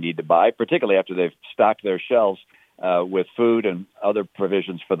things that they need to buy, particularly after they've stocked their shelves with food and other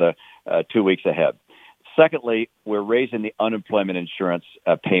provisions for the 2 weeks ahead. Secondly, we're raising the unemployment insurance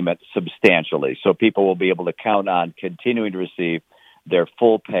payment substantially, so people will be able to count on continuing to receive their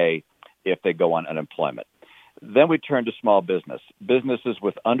full pay if they go on unemployment. Then we turn to small business. Businesses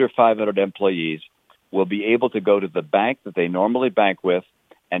with under 500 employees will be able to go to the bank that they normally bank with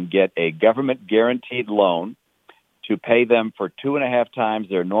and get a government-guaranteed loan to pay them for 2.5 times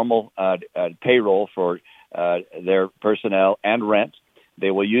their normal payroll for their personnel and rent. They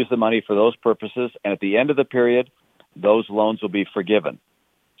will use the money for those purposes, and at the end of the period, those loans will be forgiven.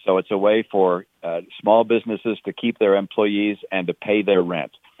 So it's a way for small businesses to keep their employees and to pay their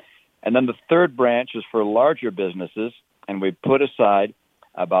rent. And then the third branch is for larger businesses, and we've put aside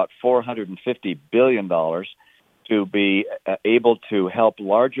about $450 billion to be able to help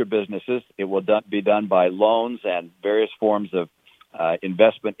larger businesses. It will be done by loans and various forms of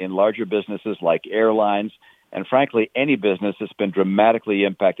investment in larger businesses like airlines. And frankly, any business that's been dramatically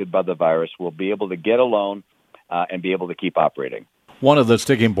impacted by the virus will be able to get a loan and be able to keep operating. One of the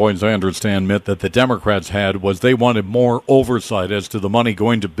sticking points, I understand, Mitt, that the Democrats had was they wanted more oversight as to the money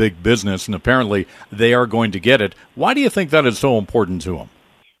going to big business, and apparently they are going to get it. Why do you think that is so important to them?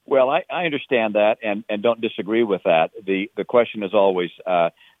 Well, I understand that and don't disagree with that. The question is always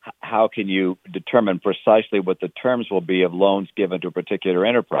how can you determine precisely what the terms will be of loans given to a particular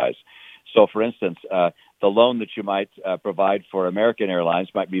enterprise? So, for instance, the loan that you might provide for American Airlines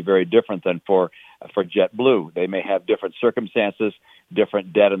might be very different than for JetBlue. They may have different circumstances,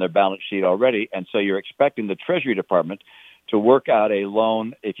 different debt on their balance sheet already, and so you're expecting the Treasury Department to work out a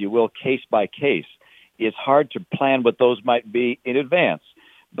loan, if you will, case by case. It's hard to plan what those might be in advance,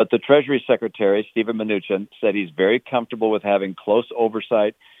 but the Treasury Secretary, Steven Mnuchin, said he's very comfortable with having close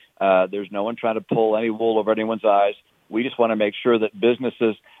oversight. There's no one trying to pull any wool over anyone's eyes. We just want to make sure that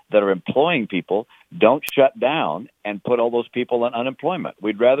businesses that are employing people don't shut down and put all those people on unemployment.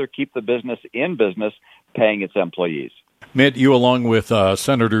 We'd rather keep the business in business paying its employees. Mitt, you along with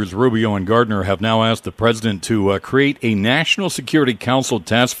Senators Rubio and Gardner have now asked the president to create a National Security Council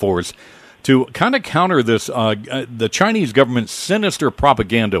task force to kind of counter this, the Chinese government's sinister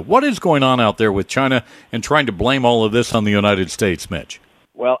propaganda. What is going on out there with China and trying to blame all of this on the United States, Mitch?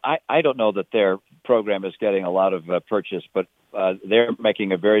 Well, I don't know that their program is getting a lot of purchase, but they're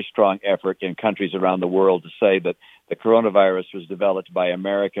making a very strong effort in countries around the world to say that the coronavirus was developed by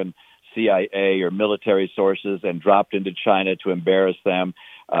American CIA or military sources and dropped into China to embarrass them,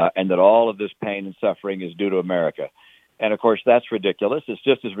 and that all of this pain and suffering is due to America. And, of course, that's ridiculous. It's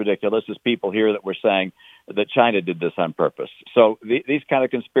just as ridiculous as people here that were saying that China did this on purpose. So these kind of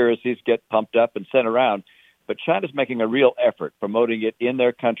conspiracies get pumped up and sent around. But China's making a real effort promoting it in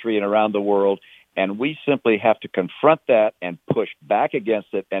their country and around the world. And we simply have to confront that and push back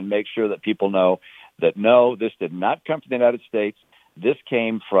against it and make sure that people know that, no, this did not come from the United States. This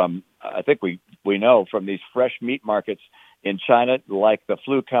came from, I think we know, from these fresh meat markets in China. Like the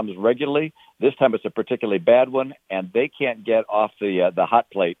flu comes regularly. This time it's a particularly bad one, and they can't get off the hot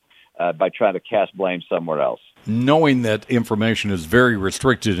plate by trying to cast blame somewhere else. Knowing that information is very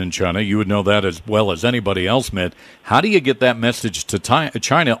restricted in China, you would know that as well as anybody else, Mitt. How do you get that message to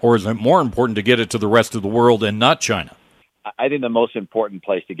China, or is it more important to get it to the rest of the world and not China? I think the most important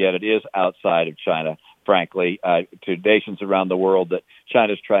place to get it is outside of China, frankly, to nations around the world that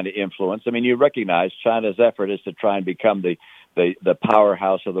China's trying to influence. I mean, you recognize China's effort is to try and become the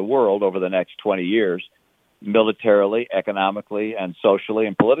powerhouse of the world over the next 20 years, militarily, economically, and socially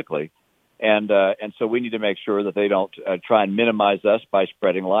and politically. And so we need to make sure that they don't try and minimize us by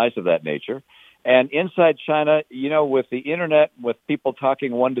spreading lies of that nature. And inside China, you know, with the Internet, with people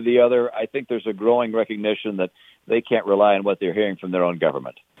talking one to the other, I think there's a growing recognition that they can't rely on what they're hearing from their own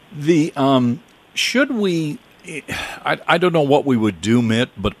government. Should we, I don't know what we would do, Mitt,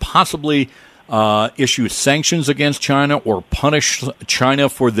 but possibly issue sanctions against China or punish China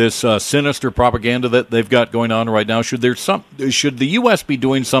for this sinister propaganda that they've got going on right now? Should the U.S. be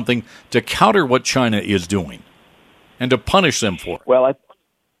doing something to counter what China is doing and to punish them for it? Well,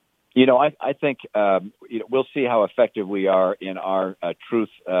 I think we'll see how effective we are in our truth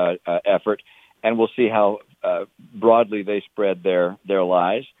effort, and we'll see how broadly they spread their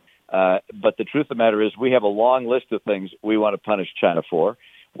lies. But the truth of the matter is we have a long list of things we want to punish China for.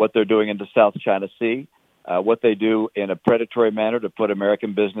 What they're doing in the South China Sea, what they do in a predatory manner to put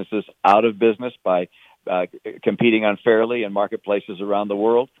American businesses out of business by competing unfairly in marketplaces around the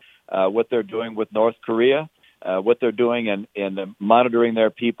world, what they're doing with North Korea, what they're doing in monitoring their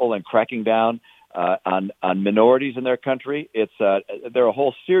people and cracking down on minorities in their country. There are a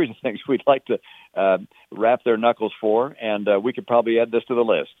whole series of things we'd like to wrap their knuckles for, and we could probably add this to the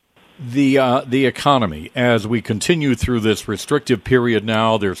list. The economy, as we continue through this restrictive period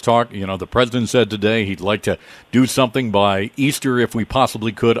now, there's talk, the president said today he'd like to do something by Easter if we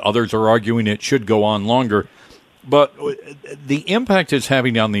possibly could. Others are arguing it should go on longer. But the impact it's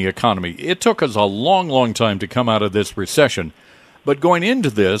having on the economy, it took us a long, long time to come out of this recession. But going into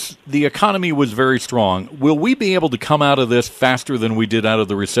this, the economy was very strong. Will we be able to come out of this faster than we did out of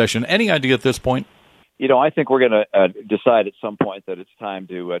the recession? Any idea at this point? I think we're going to decide at some point that it's time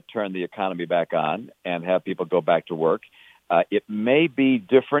to turn the economy back on and have people go back to work. It may be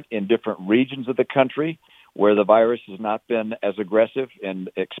different in different regions of the country where the virus has not been as aggressive in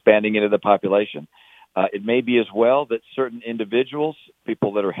expanding into the population. It may be as well that certain individuals,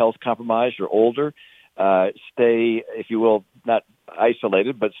 people that are health compromised or older, stay, if you will, not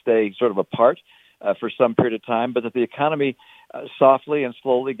isolated, but stay sort of apart for some period of time, but that the economy softly and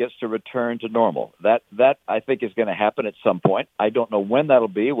slowly gets to return to normal. That I think is going to happen at some point. I don't know when that'll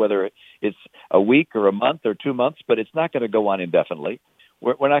be, whether it's a week or a month or 2 months, but it's not going to go on indefinitely.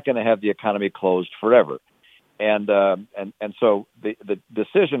 We're not going to have the economy closed forever. And so the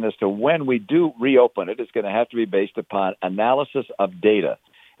decision as to when we do reopen it is going to have to be based upon analysis of data.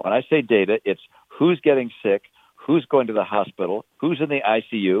 When I say data, it's who's getting sick, who's going to the hospital, who's in the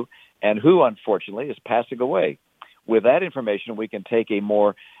ICU, and who, unfortunately, is passing away. With that information, we can take a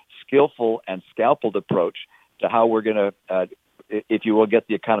more skillful and scalpeled approach to how we're going to, if you will, get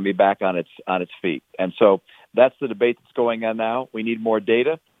the economy back on its feet. And so that's the debate that's going on now. We need more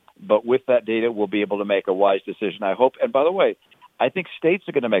data, but with that data, we'll be able to make a wise decision, I hope. And by the way, I think states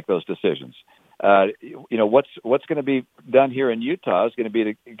are going to make those decisions. What's going to be done here in Utah is going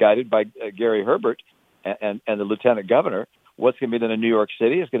to be guided by Gary Herbert and the lieutenant governor. What's going to be done in New York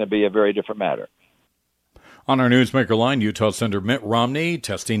City is going to be a very different matter. On our Newsmaker line, Utah Senator Mitt Romney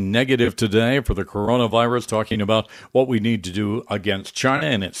testing negative today for the coronavirus, talking about what we need to do against China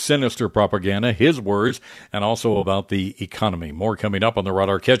and its sinister propaganda, his words, and also about the economy. More coming up on the Rod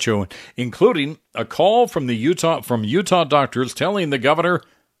Arquette Show, including a call from Utah doctors telling the governor,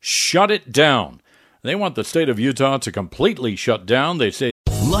 shut it down. They want the state of Utah to completely shut down. They say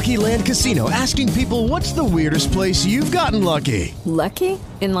Lucky Land Casino, asking people, what's the weirdest place you've gotten lucky? Lucky?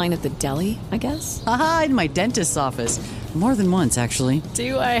 In line at the deli, I guess? Aha, in my dentist's office. More than once, actually.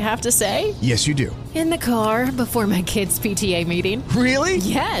 Do I have to say? Yes, you do. In the car before my kids' PTA meeting. Really?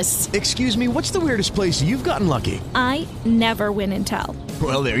 Yes. Excuse me, what's the weirdest place you've gotten lucky? I never win and tell.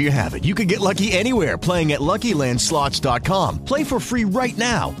 Well, there you have it. You can get lucky anywhere, playing at LuckyLandSlots.com. Play for free right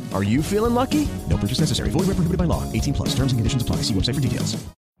now. Are you feeling lucky? No purchase necessary. Void where prohibited by law. 18 plus. Terms and conditions apply. See website for details.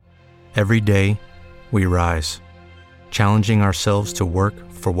 Every day, we rise, challenging ourselves to work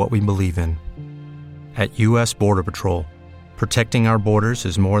for what we believe in. At U.S. Border Patrol, protecting our borders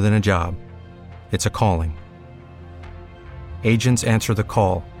is more than a job. It's a calling. Agents answer the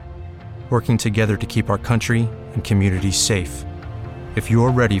call, working together to keep our country and communities safe. If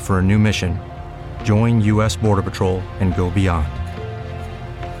you're ready for a new mission, join U.S. Border Patrol and go beyond.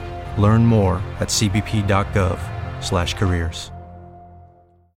 Learn more at cbp.gov/careers.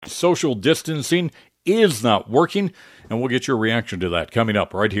 Social distancing is not working, and we'll get your reaction to that coming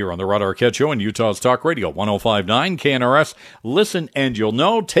up right here on the Rod Arquette Show and Utah's Talk Radio 105.9 KNRS. Listen and you'll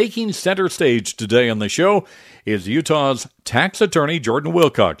know. Taking center stage today on the show is Utah's tax attorney, Jordan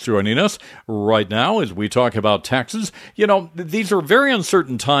Wilcox, joining us right now as we talk about taxes. You know, these are very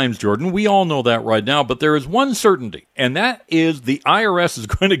uncertain times, Jordan. We all know that right now, but there is one certainty, and that is the IRS is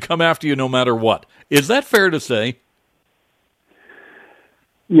going to come after you no matter what. Is that fair to say?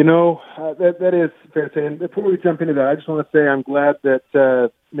 You know, that is fair to say. And before we jump into that, I just want to say I'm glad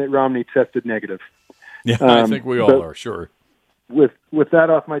that Mitt Romney tested negative. Yeah, I think we all are, sure. With that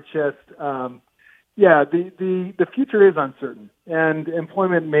off my chest, the future is uncertain, and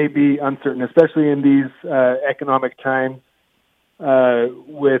employment may be uncertain, especially in these economic times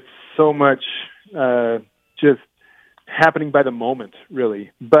with so much just happening by the moment,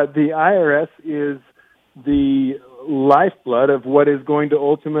 really. But the IRS is the lifeblood of what is going to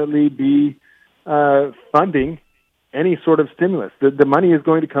ultimately be funding any sort of stimulus. The money is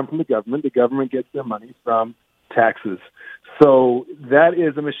going to come from the government. The government gets their money from taxes. So that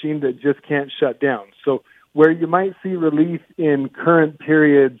is a machine that just can't shut down. So where you might see relief in current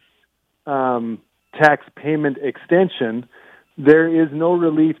period's tax payment extension, there is no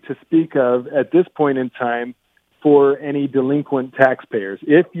relief to speak of at this point in time for any delinquent taxpayers.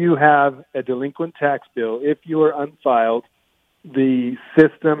 If you have a delinquent tax bill, if you are unfiled, the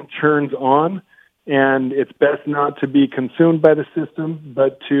system churns on, and it's best not to be consumed by the system,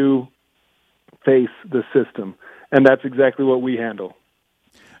 but to face the system. And that's exactly what we handle.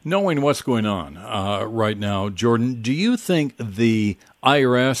 Knowing what's going on right now, Jordan, do you think the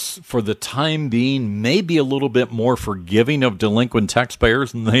IRS, for the time being, may be a little bit more forgiving of delinquent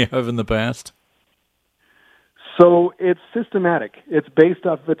taxpayers than they have in the past? So it's systematic. It's based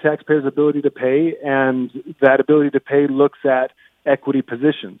off the taxpayer's ability to pay, and that ability to pay looks at equity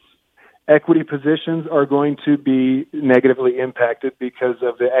positions. Equity positions are going to be negatively impacted because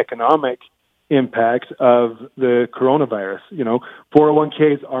of the economic impact of the coronavirus. You know,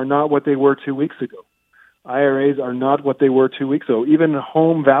 401ks are not what they were 2 weeks ago. IRAs are not what they were 2 weeks ago. Even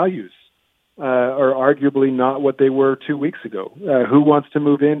home values are arguably not what they were 2 weeks ago. Who wants to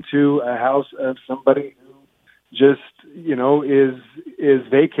move into a house of somebody who just, you know, is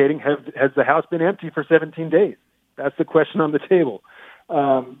vacating? Has the house been empty for 17 days? That's the question on the table.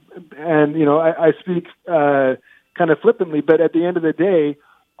 And, you know, I speak kind of flippantly, but at the end of the day,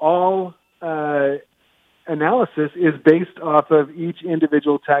 all analysis is based off of each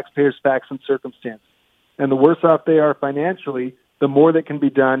individual taxpayer's facts and circumstances. And the worse off they are financially, the more that can be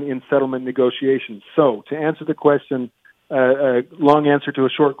done in settlement negotiations. So to answer the question, a long answer to a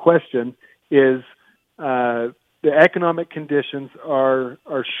short question is the economic conditions are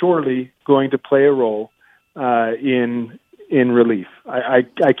surely going to play a role in relief. I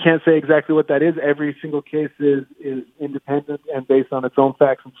can't say exactly what that is. Every single case is independent and based on its own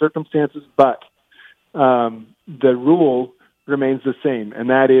facts and circumstances, but the rule remains the same,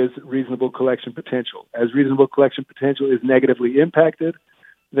 and that is reasonable collection potential. As reasonable collection potential is negatively impacted,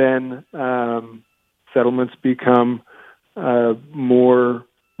 then settlements become more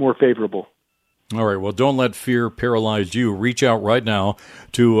favorable. All right, well, don't let fear paralyze you. Reach out right now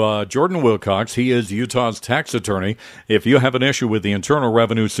to Jordan Wilcox. He is Utah's tax attorney. If you have an issue with the Internal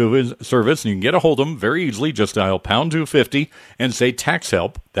Revenue Service, and you can get a hold of them very easily, just dial pound 250 and say tax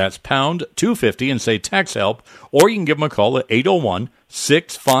help. That's pound 250 and say tax help. Or you can give them a call at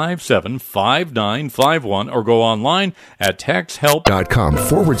 801-657-5951 or go online at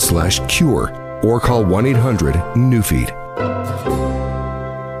taxhelp.com/cure or call 1-800-NEWFEED.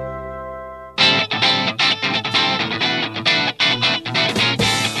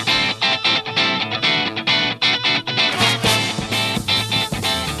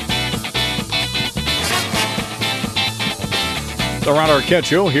 The Ron Arquette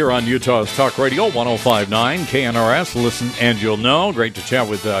Show here on Utah's Talk Radio 105.9 KNRS. Listen and you'll know. Great to chat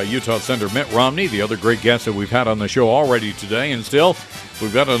with Utah Senator Mitt Romney, the other great guest that we've had on the show already today. And still,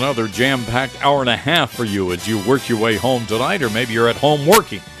 We've got another jam-packed hour and a half for you as you work your way home tonight, or maybe you're at home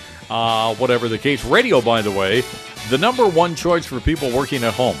working. Whatever the case. Radio, by the way, the number one choice for people working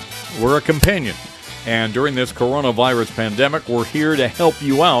at home. We're a companion. And during this coronavirus pandemic, we're here to help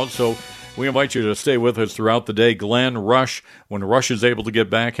you out. So we invite you to stay with us throughout the day. Glenn, Rush, when Rush is able to get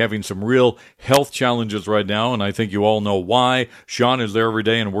back, having some real health challenges right now, and I think you all know why. Sean is there every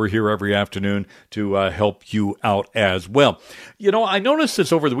day, and we're here every afternoon to help you out as well. You know, I noticed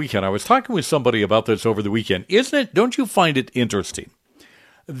this over the weekend. I was talking with somebody about this over the weekend. Don't you find it interesting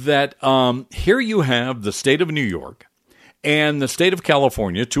that here you have the state of New York and the state of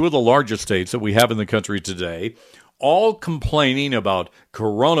California, two of the largest states that we have in the country today, all complaining about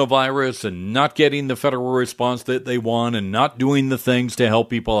coronavirus and not getting the federal response that they want and not doing the things to help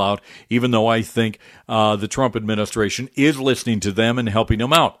people out, even though I think the Trump administration is listening to them and helping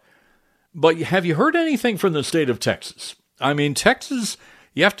them out. But have you heard anything from the state of Texas? I mean, Texas,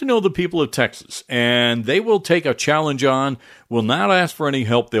 you have to know the people of Texas, and they will take a challenge on, will not ask for any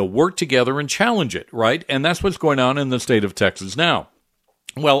help. They'll work together and challenge it, right? And that's what's going on in the state of Texas now.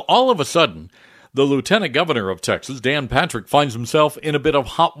 Well, all of a sudden, the lieutenant governor of Texas, Dan Patrick, finds himself in a bit of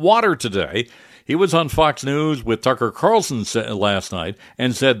hot water today. He was on Fox News with Tucker Carlson last night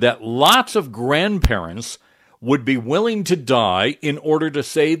and said that lots of grandparents would be willing to die in order to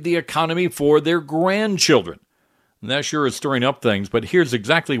save the economy for their grandchildren. And that sure is stirring up things, but here's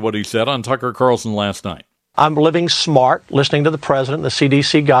exactly what he said on Tucker Carlson last night. I'm living smart, listening to the president, the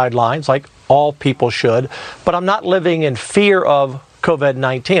CDC guidelines, like all people should, but I'm not living in fear of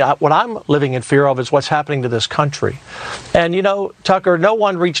COVID-19. What I'm living in fear of is what's happening to this country. And, you know, Tucker, no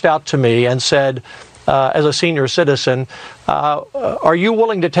one reached out to me and said, as a senior citizen, are you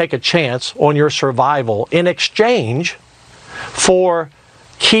willing to take a chance on your survival in exchange for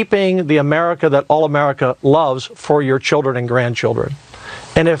keeping the America that all America loves for your children and grandchildren?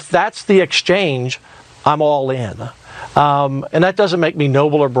 And if that's the exchange, I'm all in. And that doesn't make me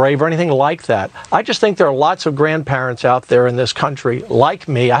noble or brave or anything like that. I just think there are lots of grandparents out there in this country, like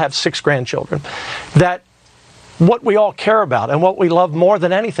me, I have 6 grandchildren, that what we all care about and what we love more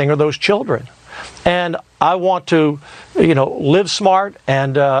than anything are those children. And I want to, you know, live smart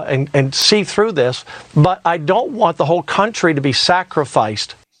and see through this, but I don't want the whole country to be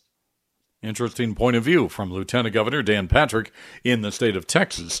sacrificed. Interesting point of view from Lieutenant Governor Dan Patrick in the state of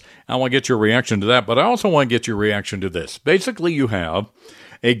Texas. I want to get your reaction to that, but I also want to get your reaction to this. Basically, you have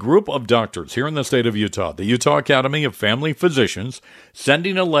a group of doctors here in the state of Utah, the Utah Academy of Family Physicians,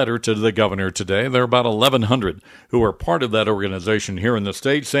 sending a letter to the governor today. There are about 1,100 who are part of that organization here in the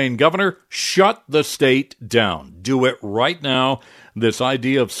state saying, Governor, shut the state down. Do it right now. This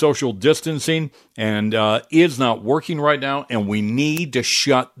idea of social distancing and is not working right now, and we need to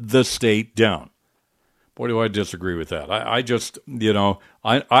shut the state down. Boy, do I disagree with that. I just, you know,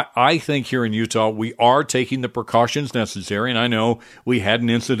 I think here in Utah we are taking the precautions necessary, and I know we had an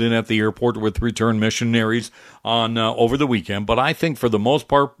incident at the airport with return missionaries on over the weekend, but I think for the most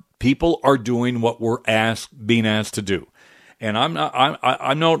part people are doing what we're being asked to do. And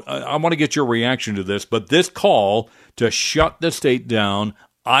I want to get your reaction to this, but this call to shut the state down,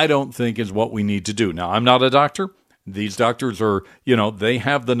 I don't think is what we need to do. Now, I'm not a doctor. These doctors are, you know, they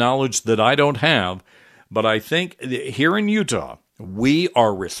have the knowledge that I don't have. But I think here in Utah, we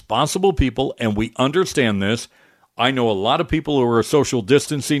are responsible people and we understand this. I know a lot of people who are social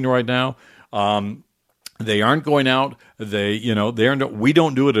distancing right now. They aren't going out. We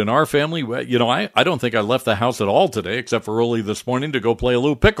don't do it in our family. You know, I don't think I left the house at all today, except for early this morning to go play a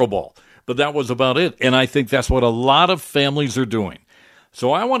little pickleball. But that was about it. And I think that's what a lot of families are doing.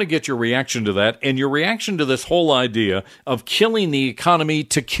 So I want to get your reaction to that and your reaction to this whole idea of killing the economy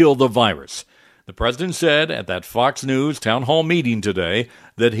to kill the virus. The president said at that Fox News town hall meeting today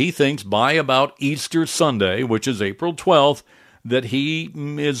that he thinks by about Easter Sunday, which is April 12th, that he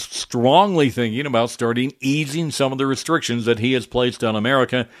is strongly thinking about starting easing some of the restrictions that he has placed on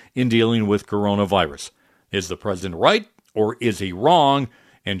America in dealing with coronavirus. Is the president right or is he wrong?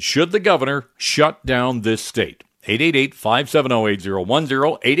 And should the governor shut down this state?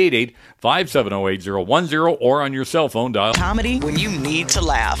 888-570-8010, 888-570-8010, or on your cell phone dial. Comedy when you need to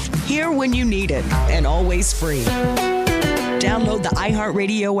laugh. Here when you need it. And always free. Download the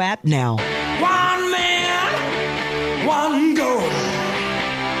iHeartRadio app now. One man, one goal.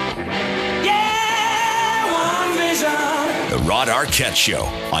 Yeah, one vision. The Rod Arquette Show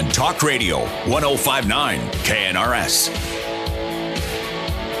on Talk Radio 105.9 KNRS.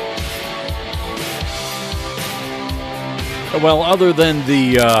 Well, other than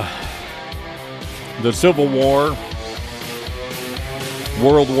the Civil War,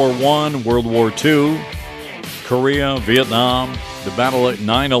 World War I, World War II, Korea, Vietnam, the battle at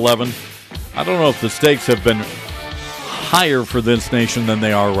 9/11. I don't know if the stakes have been higher for this nation than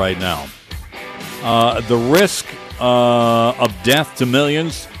they are right now. The risk of death to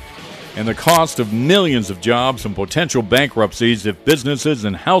millions and the cost of millions of jobs and potential bankruptcies if businesses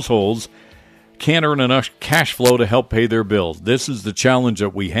and households can't earn enough cash flow to help pay their bills. This is the challenge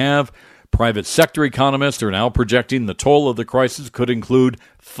that we have. Private sector economists are now projecting the toll of the crisis could include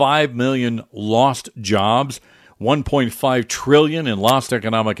 5 million lost jobs, 1.5 trillion in lost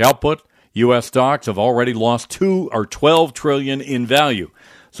economic output. U.S. stocks have already lost 12 trillion in value.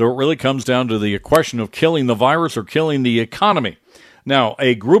 So it really comes down to the question of killing the virus or killing the economy. Now,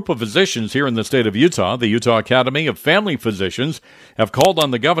 a group of physicians here in the state of Utah, the Utah Academy of Family Physicians, have called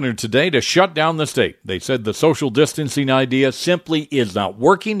on the governor today to shut down the state. They said the social distancing idea simply is not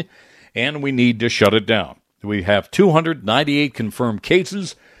working, and we need to shut it down. We have 298 confirmed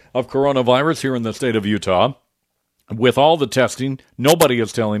cases of coronavirus here in the state of Utah. With all the testing, nobody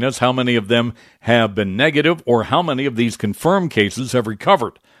is telling us how many of them have been negative or how many of these confirmed cases have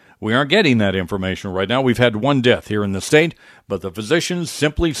recovered. We aren't getting that information right now. We've had one death here in the state, but the physicians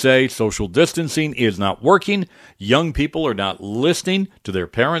simply say social distancing is not working. Young people are not listening to their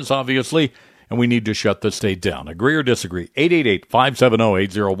parents, obviously, and we need to shut the state down. Agree or disagree?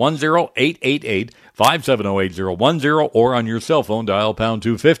 888-570-8010, 888-570-8010, or on your cell phone, dial pound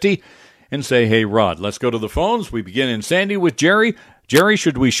 250 and say, hey, Rod. Let's go to the phones. We begin in Sandy with Jerry. Jerry,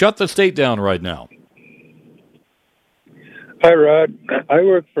 should we shut the state down right now? Hi, Rod. I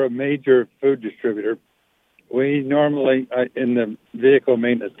work for a major food distributor. We normally, in the vehicle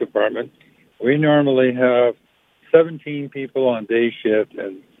maintenance department, we normally have 17 people on day shift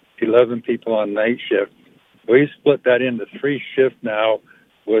and 11 people on night shift. We split that into 3 shifts now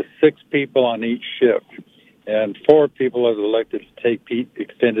with 6 people on each shift. And 4 people have elected to take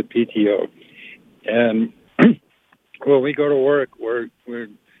extended PTO. And when we go to work, we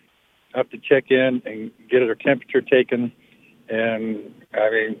have to check in and get our temperature taken. And, I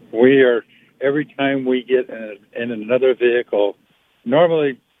mean, we are, every time we get in another vehicle,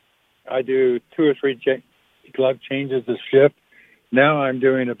 normally I do 2 or 3 glove changes a shift. Now I'm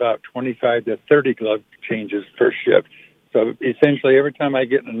doing about 25 to 30 glove changes per shift. So essentially every time I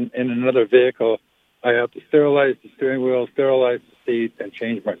get in another vehicle, I have to sterilize the steering wheel, sterilize the seat, and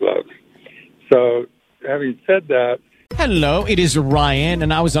change my gloves. So having said that, Hello, it is Ryan,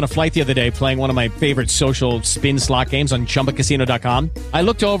 and I was on a flight the other day playing one of my favorite social spin slot games on ChumbaCasino.com. I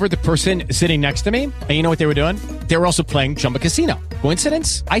looked over at the person sitting next to me, and you know what they were doing? They were also playing Chumba Casino.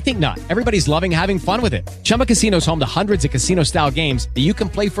 Coincidence? I think not. Everybody's loving having fun with it. Chumba Casino is home to hundreds of casino-style games that you can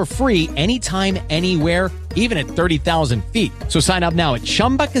play for free anytime, anywhere, even at 30,000 feet. So sign up now at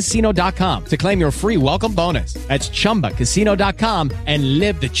ChumbaCasino.com to claim your free welcome bonus. That's ChumbaCasino.com and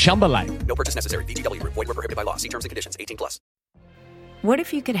live the Chumba life. No purchase necessary. VGW. Void where prohibited by law. See terms and conditions. 18+. What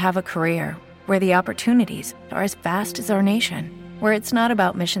if you could have a career where the opportunities are as vast as our nation, where it's not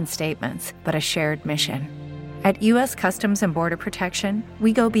about mission statements, but a shared mission? At U.S. Customs and Border Protection,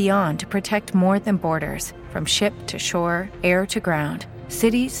 we go beyond to protect more than borders. From ship to shore, air to ground,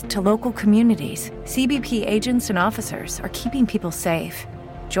 cities to local communities, CBP agents and officers are keeping people safe.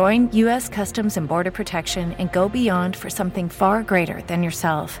 Join U.S. Customs and Border Protection and go beyond for something far greater than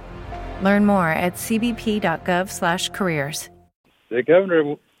yourself. Learn more at cbp.gov/careers. the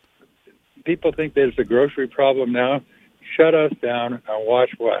governor, people think there's a grocery problem now. Shut us down and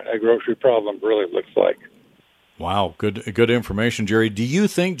watch what a grocery problem really looks like. Wow, good information, Jerry. Do you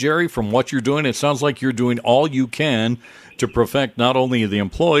think, Jerry, from what you're doing, it sounds like you're doing all you can to protect not only the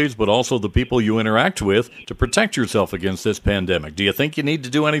employees, but also the people you interact with to protect yourself against this pandemic? Do you think you need to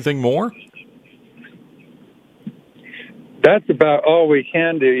do anything more? That's about all we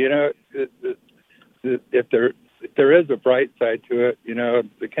can do. You know, if there is a bright side to it, you know,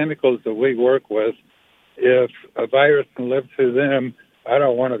 the chemicals that we work with, if a virus can live through them, I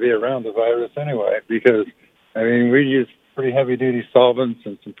don't want to be around the virus anyway, because, I mean, we use pretty heavy-duty solvents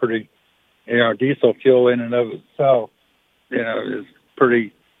and some pretty, you know, diesel fuel in and of itself, you know, is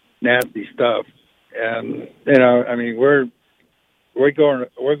pretty nasty stuff. And, you know, I mean, we're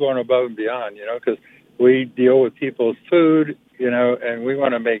going above and beyond, you know, because we deal with people's food, you know, and we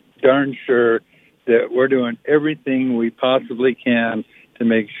want to make darn sure that we're doing everything we possibly can to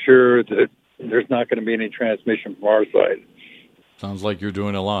make sure that there's not going to be any transmission from our side. Sounds like you're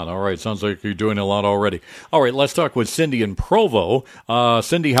doing a lot. All right, sounds like you're doing a lot already. All right, let's talk with Cindy in Provo.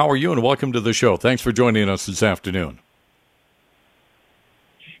 Cindy, how are you, and welcome to the show. Thanks for joining us this afternoon.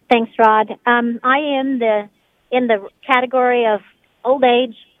 Thanks, Rod. I am in the category of old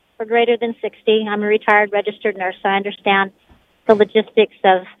age or greater than 60. I'm a retired registered nurse, so I understand the logistics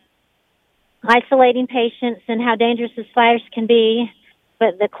of isolating patients and how dangerous this virus can be.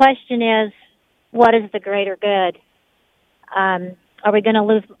 But the question is, what is the greater good? Are we going to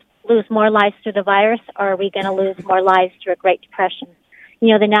lose more lives through the virus, or are we going to lose more lives through a Great Depression? The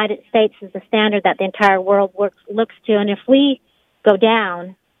United States is the standard that the entire world looks to, and if we go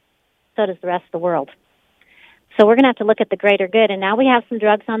down, so does the rest of the world. So we're going to have to look at the greater good, and now we have some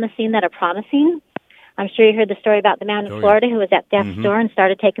drugs on the scene that are promising. I'm sure you heard the story about the man in Florida who was at death's door and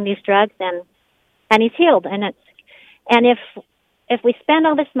started taking these drugs, and he's healed. And if we spend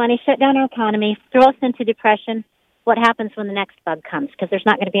all this money, shut down our economy, throw us into depression, what happens when the next bug comes? Because there's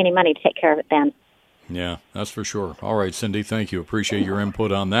not going to be any money to take care of it then. Yeah, that's for sure. All right, Cindy, thank you. Appreciate your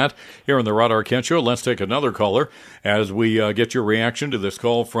input on that. Here on the Rod Arquette Show, let's take another caller as we get your reaction to this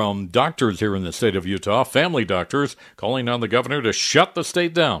call from doctors here in the state of Utah, family doctors, calling on the governor to shut the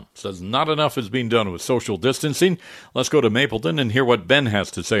state down. Says not enough is being done with social distancing. Let's go to Mapleton and hear what Ben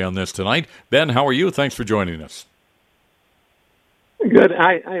has to say on this tonight. Ben, how are you? Thanks for joining us. Good.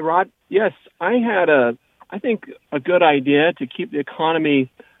 Hi, Rod. Yes, I think a good idea to keep the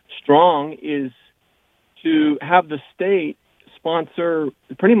economy strong is to have the state sponsor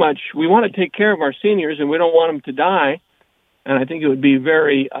pretty much. We want to take care of our seniors and we don't want them to die. And I think it would be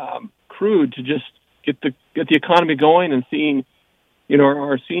very crude to just get the economy going and seeing,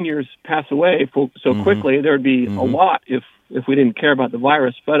 our seniors pass away so quickly. There would be a lot if we didn't care about the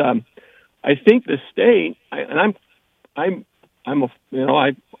virus. But I think the state, I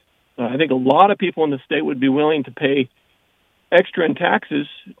think a lot of people in the state would be willing to pay extra in taxes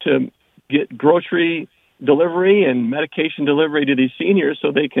to get grocery delivery and medication delivery to these seniors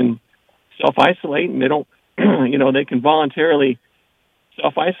so they can self-isolate and they don't, they can voluntarily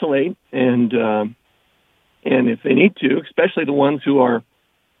self-isolate and if they need to, especially the ones who are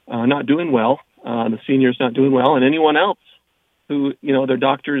not doing well, the seniors not doing well, and anyone else who, their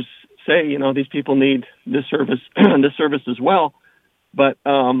doctors say, these people need this service, as well. But,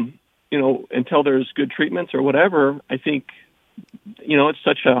 until there's good treatments or whatever, I think, it's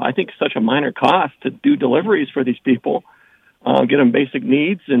such a minor cost to do deliveries for these people, get them basic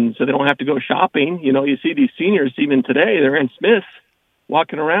needs, and so they don't have to go shopping. You see these seniors even today, they're in Smith's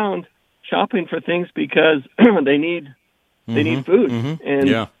walking around shopping for things because they need food.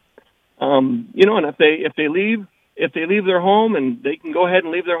 And, and if they leave their home, and they can go ahead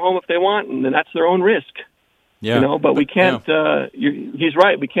and leave their home if they want, and then that's their own risk. Yeah. But we can't, he's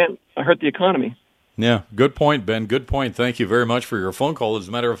right, we can't hurt the economy. Yeah, good point, Ben. Good point. Thank you very much for your phone call. As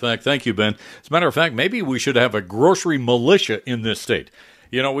a matter of fact, thank you, Ben. As a matter of fact, maybe we should have a grocery militia in this state.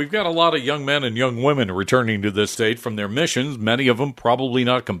 We've got a lot of young men and young women returning to this state from their missions, many of them probably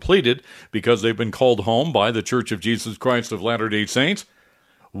not completed because they've been called home by the Church of Jesus Christ of Latter-day Saints.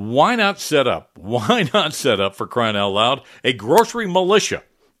 Why not set up, for crying out loud, a grocery militia?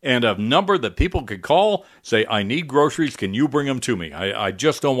 And a number that people could call, say, I need groceries, can you bring them to me? I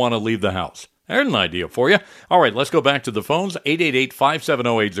just don't want to leave the house. There's an idea for you. All right, let's go back to the phones,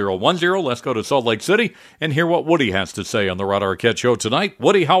 888-570-8010. Let's go to Salt Lake City and hear what Woody has to say on the Rod Arquette Show tonight.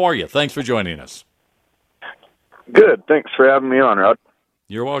 Woody, how are you? Thanks for joining us. Good. Thanks for having me on, Rod.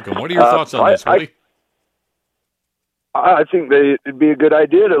 You're welcome. What are your thoughts on this, Woody? I think it'd be a good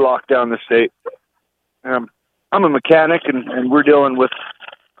idea to lock down the state. I'm a mechanic, and we're dealing with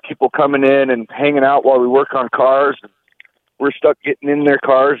people coming in and hanging out while we work on cars. We're stuck getting in their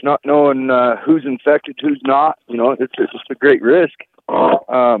cars, not knowing who's infected, who's not. It's just a great risk. But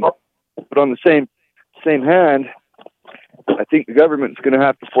on the same hand, I think the government's going to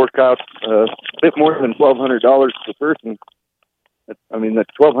have to fork out a bit more than $1,200 per person. I mean, that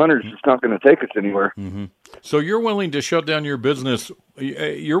 $1,200 is not going to take us anywhere. Mm-hmm. So you're willing to shut down your business.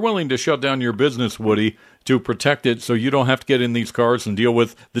 You're willing to shut down your business, Woody, to protect it, so you don't have to get in these cars and deal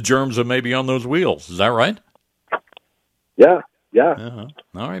with the germs that may be on those wheels. Is that right? Yeah. Uh-huh.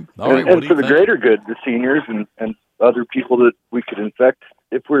 All right, and Woody, for the greater good, the seniors and other people that we could infect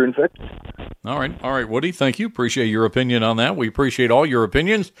if we're infected. All right, Woody, thank you. Appreciate your opinion on that. We appreciate all your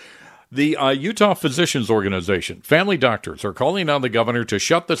opinions. The Utah Physicians Organization, family doctors, are calling on the governor to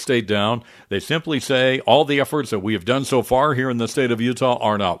shut the state down. They simply say all the efforts that we have done so far here in the state of Utah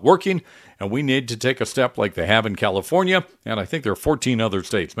are not working, and we need to take a step like they have in California, and I think there are 14 other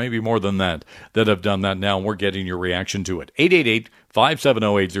states, maybe more than that have done that now, and we're getting your reaction to it.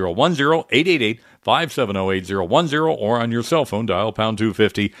 888-570-8010, 888-570-8010, or on your cell phone, dial pound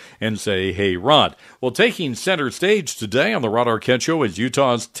 250 and say, hey, Rod. Well, taking center stage today on the Rod Arquette Show is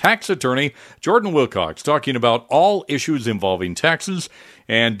Utah's tax attorney, Jordan Wilcox, talking about all issues involving taxes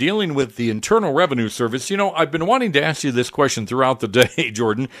and dealing with the Internal Revenue Service. I've been wanting to ask you this question throughout the day,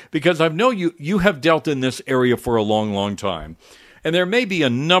 Jordan, because I know you have dealt in this area for a long, long time. And there may be a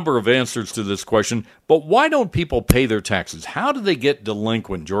number of answers to this question, but why don't people pay their taxes? How do they get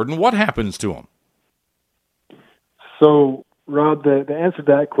delinquent, Jordan? What happens to them? So, Rod, the answer to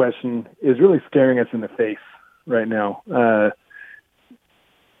that question is really staring us in the face right now.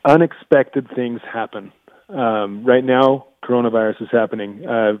 Unexpected things happen. Right now, coronavirus is happening.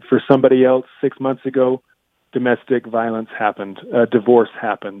 For somebody else, 6 months ago, domestic violence happened. A divorce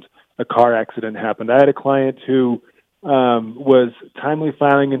happened. A car accident happened. I had a client who was timely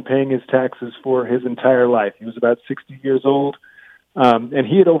filing and paying his taxes for his entire life. He was about 60 years old, and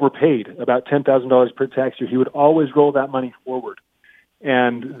he had overpaid about $10,000 per tax year. He would always roll that money forward.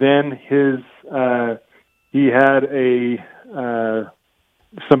 And then he had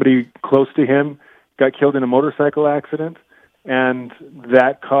somebody close to him got killed in a motorcycle accident, and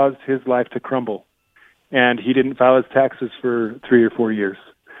that caused his life to crumble. And he didn't file his taxes for 3 or 4 years.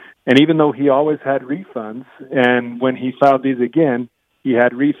 And even though he always had refunds, and when he filed these again, he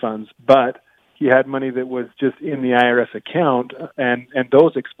had refunds, but he had money that was just in the IRS account, and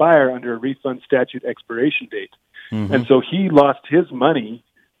those expire under a refund statute expiration date. Mm-hmm. And so he lost his money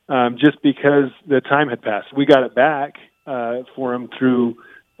just because the time had passed. We got it back for him through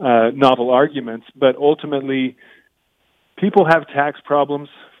novel arguments, but ultimately, people have tax problems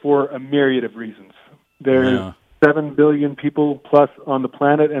for a myriad of reasons. There's 7 billion people plus on the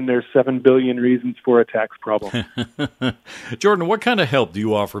planet, and there's 7 billion reasons for a tax problem. Jordan, what kind of help do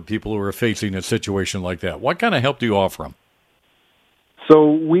you offer people who are facing a situation like that? What kind of help do you offer them?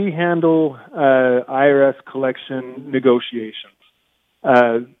 So we handle IRS collection negotiations.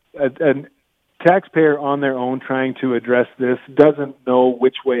 A taxpayer on their own trying to address this doesn't know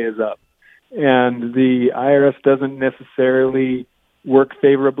which way is up. And the IRS doesn't necessarily work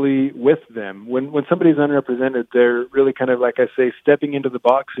favorably with them. When somebody's unrepresented, they're really kind of, like I say, stepping into the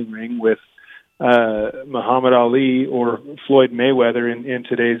boxing ring with Muhammad Ali or Floyd Mayweather in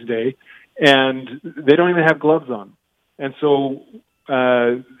today's day, and they don't even have gloves on. And so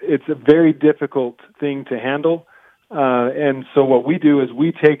it's a very difficult thing to handle. And so what we do is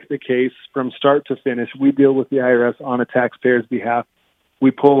we take the case from start to finish. We deal with the IRS on a taxpayer's behalf.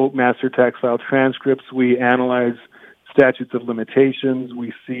 We pull master tax file transcripts. We analyze statutes of limitations.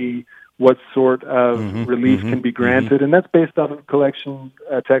 We see what sort of relief can be granted, and that's based off of collection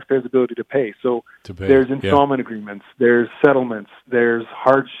taxpayers' ability to pay. So there's installment agreements, there's settlements, there's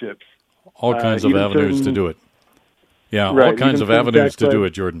hardships. All kinds of avenues to do it. Yeah, right, all kinds of avenues to do it,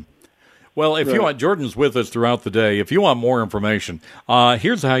 Jordan. Well, if you want, Jordan's with us throughout the day. If you want more information,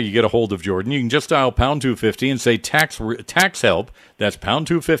 here's how you get a hold of Jordan. You can just dial pound 250 and say tax help. That's pound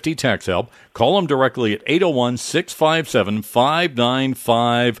 250 tax help. Call him directly at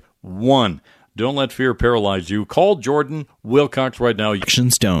 801-657-5951. Don't let fear paralyze you. Call Jordan Wilcox right now.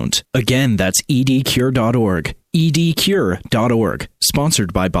 Actions don't. Again, that's edcure.org. edcure.org.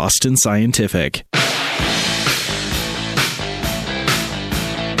 Sponsored by Boston Scientific.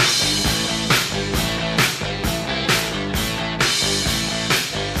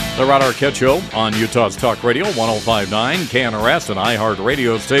 The Rod Arquette Show on Utah's Talk Radio, 105.9, KNRS, an iHeart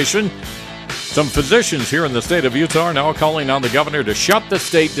radio station. Some physicians here in the state of Utah are now calling on the governor to shut the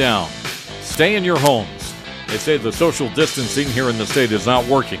state down. Stay in your homes. They say the social distancing here in the state is not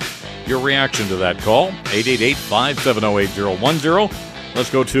working. Your reaction to that call, 888-570-8010.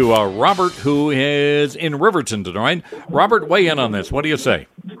 Let's go to Robert, who is in Riverton tonight. Robert, weigh in on this. What do you say?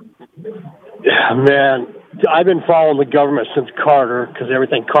 Yeah, man. I've been following the government since Carter, because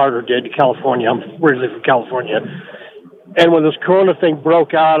everything Carter did to California. I'm originally from California. And when this corona thing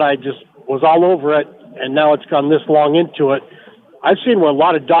broke out, I just was all over it, and now it's gone this long into it. I've seen where a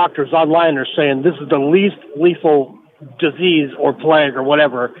lot of doctors online are saying this is the least lethal disease or plague or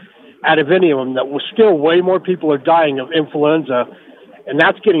whatever out of any of them, that still way more people are dying of influenza, and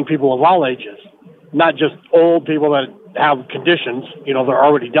that's getting people of all ages, not just old people that have conditions, they're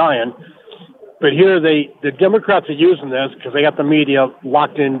already dying. But here the Democrats are using this because they got the media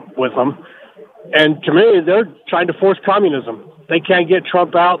locked in with them. And to me, they're trying to force communism. They can't get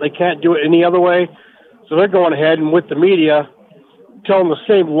Trump out. They can't do it any other way. So they're going ahead and with the media telling the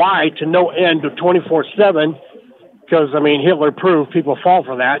same lie to no end of 24/7 because, Hitler proved people fall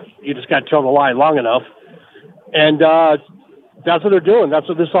for that. You just got to tell the lie long enough. And that's what they're doing. That's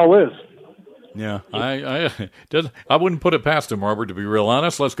what this all is. Yeah, I wouldn't put it past him, Robert, to be real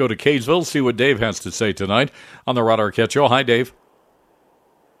honest. Let's go to Kaysville, see what Dave has to say tonight on the Rod Arquette Show. Hi, Dave.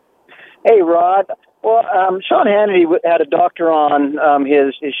 Hey, Rod. Well, Sean Hannity had a doctor on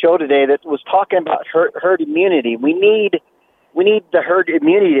his show today that was talking about herd immunity. We need the herd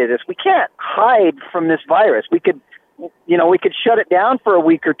immunity to this. We can't hide from this virus. We could shut it down for a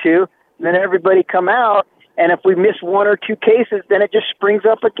week or two, and then everybody come out And if we miss one or two cases, then it just springs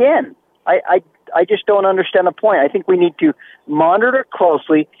up again. I just don't understand the point. I think we need to monitor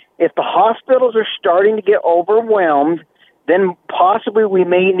closely. If the hospitals are starting to get overwhelmed, then possibly we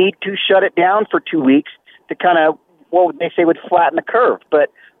may need to shut it down for 2 weeks to kind of, what they say would flatten the curve.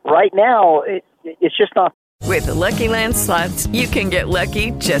 But right now, it's just not. With the Lucky Land Slots, you can get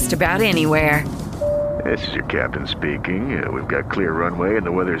lucky just about anywhere. This is your captain speaking. We've got clear runway and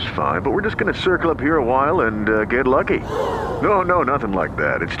the weather's fine, but we're just going to circle up here a while and get lucky. No, nothing like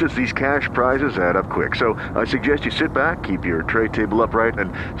that. It's just these cash prizes add up quick. So I suggest you sit back, keep your tray table upright,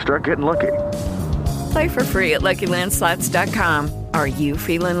 and start getting lucky. Play for free at LuckyLandSlots.com. Are you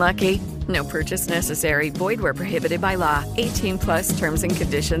feeling lucky? No purchase necessary. Void where prohibited by law. 18 plus terms and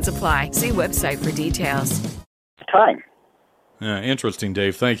conditions apply. See website for details. Time. Interesting,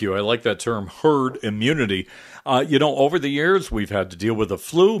 Dave. Thank you. I like that term, herd immunity. Over the years, we've had to deal with the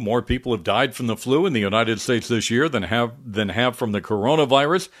flu. More people have died from the flu in the United States this year than have from the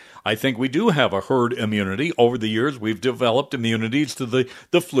coronavirus. I think we do have a herd immunity. Over the years, we've developed immunities to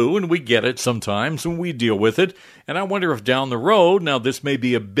the flu, and we get it sometimes, and we deal with it. And I wonder if down the road, now this may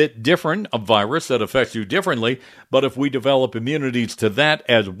be a bit different, a virus that affects you differently, but if we develop immunities to that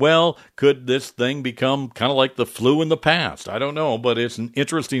as well, could this thing become kind of like the flu in the past? I don't know, but it's an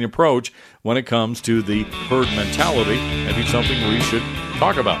interesting approach when it comes to the herd mentality. Maybe something we should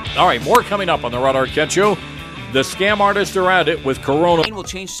talk about. All right, more coming up on the Rod Arquette Show. The scam artists are at it with Corona. Rain will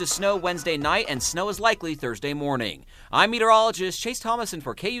change to snow Wednesday night, and snow is likely Thursday morning. I'm meteorologist Chase Thomason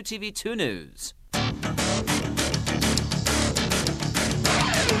for KUTV 2 News.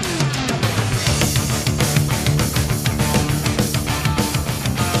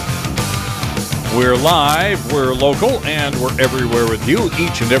 We're live, we're local, and we're everywhere with you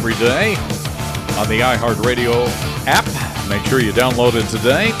each and every day on the iHeartRadio app. Make sure you download it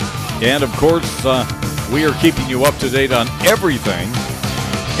today. And, of course, we are keeping you up to date on everything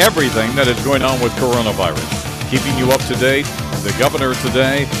that is going on with coronavirus. Keeping you up to date. The governor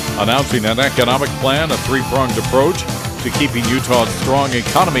today announcing an economic plan, a three-pronged approach to keeping Utah's strong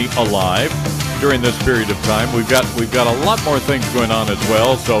economy alive during this period of time. We've got a lot more things going on as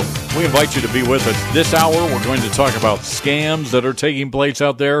well, so we invite you to be with us this hour. We're going to talk about scams that are taking place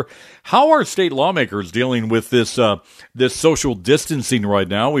out there. How are state lawmakers dealing with this social distancing right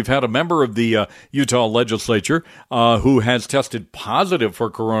now? We've had a member of the Utah legislature who has tested positive for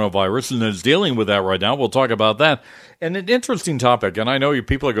coronavirus and is dealing with that right now. We'll talk about that. And an interesting topic, and I know you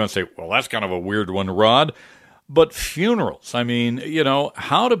people are going to say, well, that's kind of a weird one, Rod. But funerals, I mean,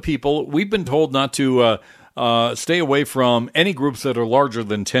 how do people, we've been told not to stay away from any groups that are larger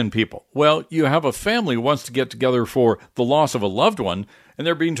than 10 people. Well, you have a family who wants to get together for the loss of a loved one, and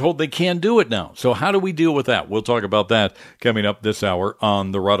they're being told they can't do it now. So how do we deal with that? We'll talk about that coming up this hour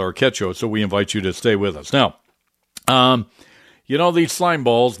on the Rod Arquette Show, so we invite you to stay with us. Now, these slime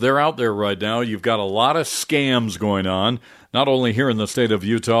balls, they're out there right now. You've got a lot of scams going on. Not only here in the state of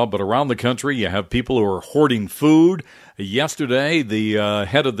Utah, but around the country, you have people who are hoarding food. Yesterday, the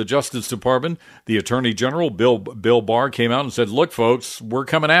head of the Justice Department, the Attorney General, Bill Barr, came out and said, look, folks, we're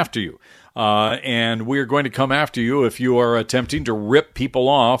coming after you. And we're going to come after you if you are attempting to rip people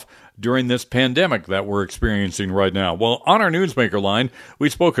off during this pandemic that we're experiencing right now. Well, on our Newsmaker line, we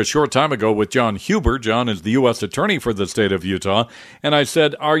spoke a short time ago with John Huber. John is the U.S. Attorney for the state of Utah. And I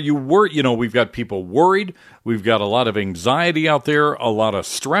said, are you worried? We've got people worried. We've got a lot of anxiety out there, a lot of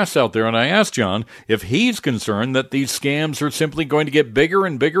stress out there. And I asked John if he's concerned that these scams are simply going to get bigger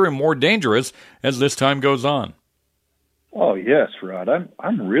and bigger and more dangerous as this time goes on. Oh, yes, Rod.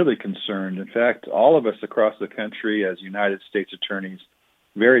 I'm really concerned. In fact, all of us across the country as United States attorneys,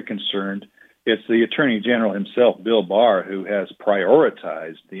 very concerned. It's the Attorney General himself, Bill Barr, who has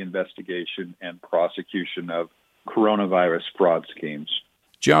prioritized the investigation and prosecution of coronavirus fraud schemes.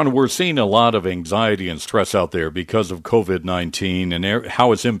 John, we're seeing a lot of anxiety and stress out there because of COVID-19 and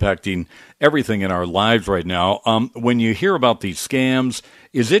how it's impacting everything in our lives right now. When you hear about these scams,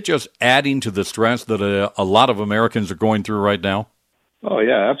 is it just adding to the stress that a lot of Americans are going through right now? Oh,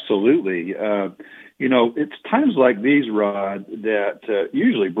 yeah, absolutely. It's times like these, Rod, that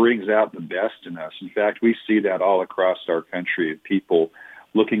usually brings out the best in us. In fact, we see that all across our country, people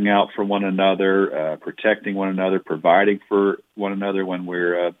looking out for one another, protecting one another, providing for one another when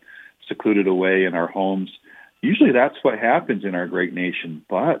we're secluded away in our homes. Usually that's what happens in our great nation.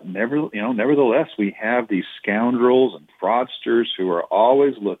 But nevertheless, we have these scoundrels and fraudsters who are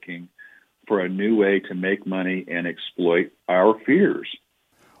always looking for a new way to make money and exploit our fears.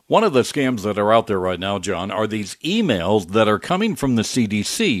 One of the scams that are out there right now, John, are these emails that are coming from the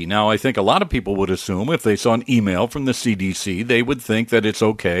CDC. Now, I think a lot of people would assume if they saw an email from the CDC, they would think that it's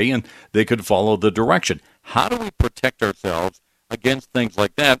okay and they could follow the direction. How do we protect ourselves against things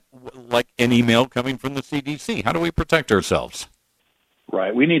like that, like an email coming from the CDC? How do we protect ourselves?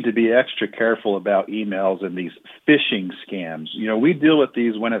 Right. We need to be extra careful about emails and these phishing scams. You know, we deal with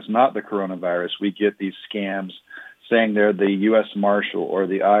these when it's not the coronavirus. We get these scams saying they're the U.S. Marshal or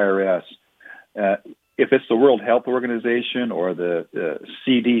the IRS. If it's the World Health Organization or the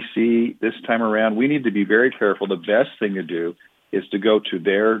CDC this time around, we need to be very careful. The best thing to do is to go to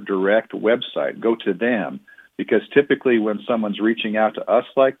their direct website, go to them, because typically when someone's reaching out to us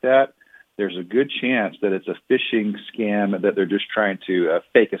like that, there's a good chance that it's a phishing scam and that they're just trying to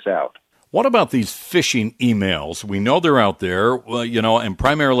fake us out. What about these phishing emails? We know they're out there, and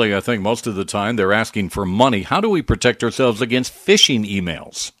primarily I think most of the time they're asking for money. How do we protect ourselves against phishing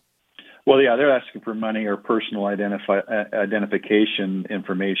emails? Well, yeah, they're asking for money or personal identification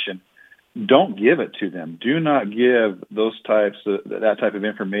information. Don't give it to them. Do not give that type of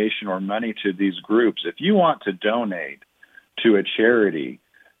information or money to these groups. If you want to donate to a charity,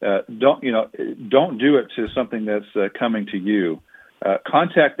 don't do it to something that's coming to you.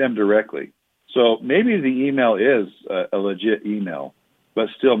 Contact them directly. So maybe the email is a legit email, but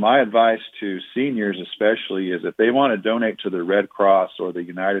still my advice to seniors especially is if they want to donate to the Red Cross or the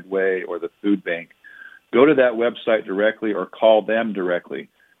United Way or the food bank, go to that website directly or call them directly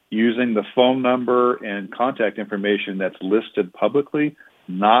using the phone number and contact information that's listed publicly,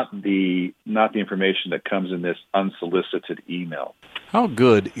 not the information that comes in this unsolicited email. How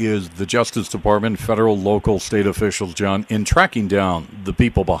good is the Justice Department, federal, local, state officials, John, in tracking down the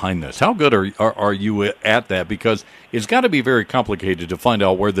people behind this? How good are you at that? Because it's got to be very complicated to find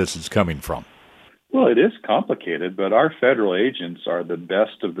out where this is coming from. Well, it is complicated, but our federal agents are the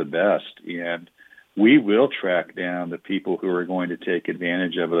best of the best, and we will track down the people who are going to take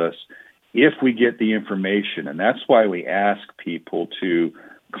advantage of us if we get the information. And that's why we ask people to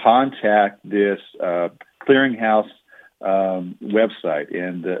contact this clearinghouse website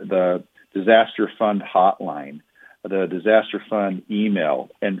and the disaster fund hotline, the disaster fund email,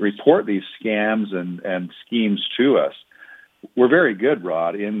 and report these scams and schemes to us. We're very good,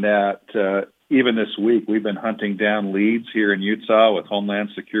 Rod, in that even this week we've been hunting down leads here in Utah with Homeland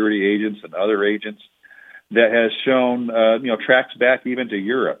Security agents and other agents that has shown, tracks back even to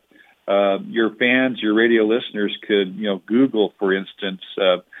Europe. Your fans, your radio listeners could, Google, for instance,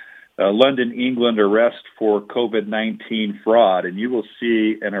 London, England arrest for COVID-19 fraud, and you will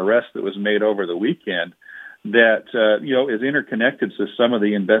see an arrest that was made over the weekend that, is interconnected to some of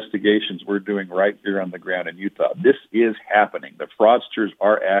the investigations we're doing right here on the ground in Utah. This is happening. The fraudsters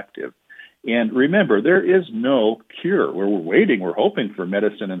are active. And remember, there is no cure. We're waiting. We're hoping for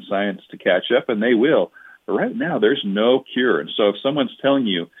medicine and science to catch up, and they will. But right now, there's no cure. And so if someone's telling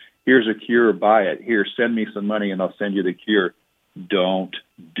you, here's a cure, buy it. Here, send me some money and I'll send you the cure. Don't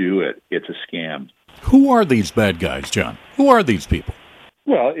do it. It's a scam. Who are these bad guys, John? Who are these people?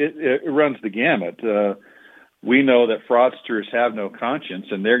 Well, it runs the gamut. We know that fraudsters have no conscience,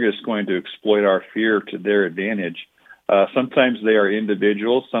 and they're just going to exploit our fear to their advantage. Sometimes they are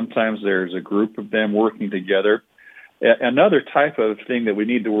individuals. Sometimes there's a group of them working together. Another type of thing that we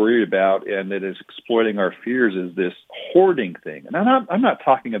need to worry about and that is exploiting our fears is this hoarding thing. And I'm not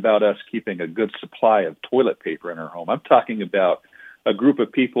talking about us keeping a good supply of toilet paper in our home. I'm talking about a group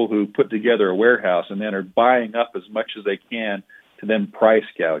of people who put together a warehouse and then are buying up as much as they can to then price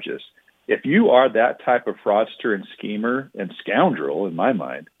gouge us. If you are that type of fraudster and schemer and scoundrel, in my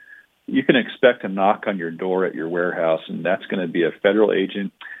mind, you can expect a knock on your door at your warehouse, and that's going to be a federal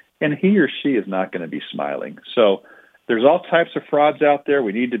agent, and he or she is not going to be smiling. So there's all types of frauds out there.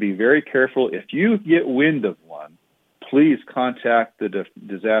 We need to be very careful. If you get wind of one, please contact the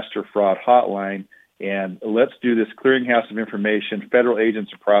disaster fraud hotline, and let's do this clearinghouse of information. Federal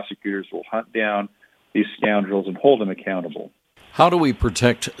agents and prosecutors will hunt down these scoundrels and hold them accountable. How do we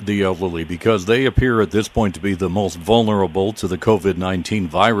protect the elderly? Because they appear at this point to be the most vulnerable to the COVID-19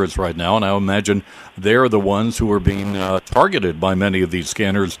 virus right now, and I imagine they're the ones who are being targeted by many of these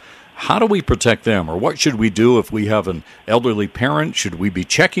scanners. How do we protect them, or what should we do if we have an elderly parent? Should we be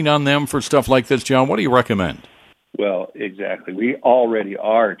checking on them for stuff like this, John? What do you recommend? Well, exactly. We already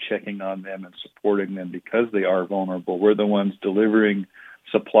are checking on them and supporting them because they are vulnerable. We're the ones delivering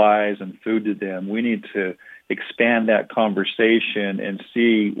supplies and food to them. We need to expand that conversation and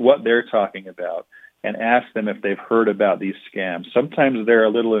see what they're talking about and ask them if they've heard about these scams. Sometimes they're a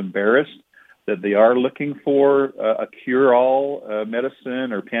little embarrassed that they are looking for a cure-all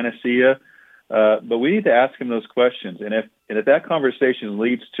medicine or panacea. But we need to ask them those questions. And if that conversation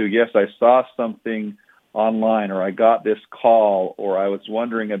leads to, yes, I saw something online, or I got this call, or I was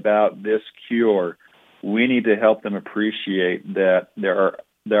wondering about this cure, we need to help them appreciate that there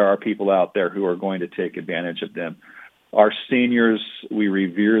are people out there who are going to take advantage of them. Our seniors, we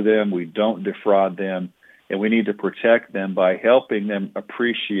revere them, we don't defraud them, and we need to protect them by helping them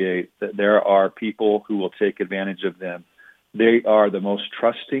appreciate that there are people who will take advantage of them. They are the most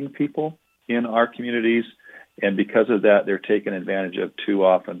trusting people in our communities, and because of that, they're taken advantage of too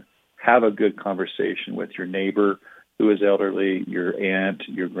often. Have a good conversation with your neighbor who is elderly, your aunt,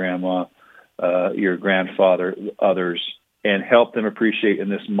 your grandma, your grandfather, others, and help them appreciate in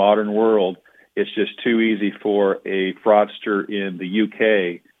this modern world, it's just too easy for a fraudster in the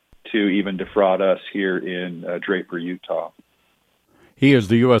UK to even defraud us here in Draper, Utah. He is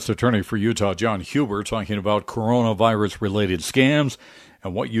the U.S. Attorney for Utah, John Huber, talking about coronavirus-related scams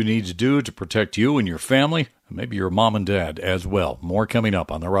and what you need to do to protect you and your family, and maybe your mom and dad as well. More coming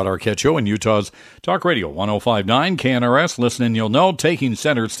up on the Rod Arquette Show in Utah's Talk Radio 105.9 KNRS. Listen and you'll know. Taking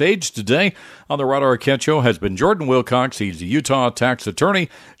center stage today on the Rod Arquette Show has been Jordan Wilcox. He's a Utah tax attorney,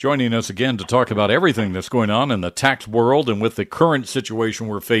 joining us again to talk about everything that's going on in the tax world and with the current situation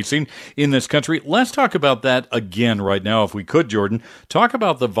we're facing in this country. Let's talk about that again right now, if we could, Jordan. Talk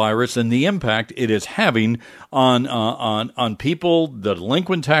about the virus and the impact it is having on people, the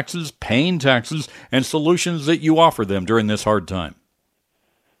delinquent taxes, paying taxes, and solutions that you offer them during this hard time.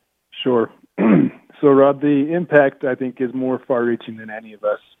 Sure. So, Rod, the impact, I think, is more far-reaching than any of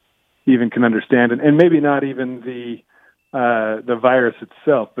us even can understand, and maybe not even the virus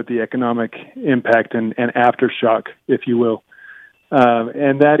itself, but the economic impact and aftershock, if you will.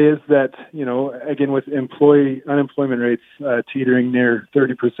 And that is that, again, with unemployment rates teetering near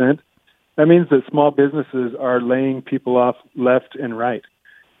 30%, that means that small businesses are laying people off left and right.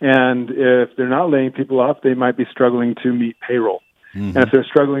 And if they're not laying people off, they might be struggling to meet payroll. Mm-hmm. And if they're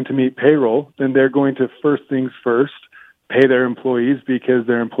struggling to meet payroll, then they're going to, first things first, pay their employees because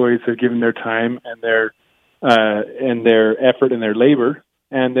their employees have given their time and their effort and their labor,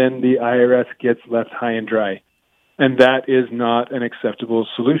 and then the IRS gets left high and dry. And that is not an acceptable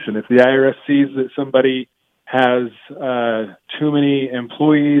solution. If the IRS sees that somebody has too many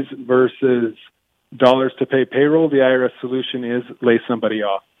employees versus dollars to pay payroll, the IRS solution is lay somebody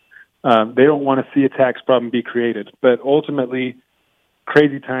off. They don't want to see a tax problem be created, but ultimately,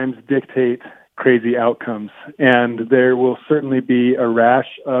 crazy times dictate crazy outcomes, and there will certainly be a rash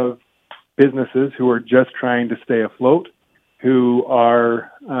of businesses who are just trying to stay afloat, who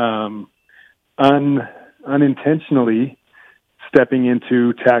are unintentionally stepping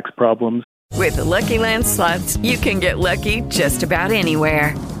into tax problems. With the Lucky Land Slots, you can get lucky just about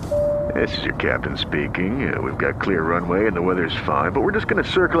anywhere. This is your captain speaking. We've got clear runway and the weather's fine, but we're just going to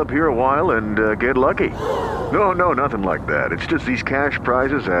circle up here a while and get lucky. No, nothing like that. It's just these cash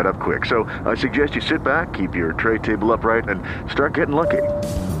prizes add up quick. So I suggest you sit back, keep your tray table upright, and start getting lucky.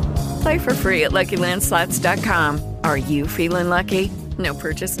 Play for free at LuckyLandSlots.com. Are you feeling lucky? No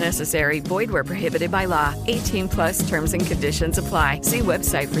purchase necessary. Void where prohibited by law. 18+ terms and conditions apply. See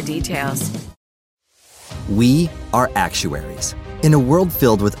website for details. We are actuaries. In a world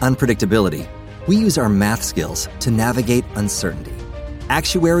filled with unpredictability, we use our math skills to navigate uncertainty.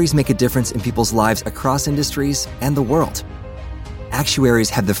 Actuaries make a difference in people's lives across industries and the world.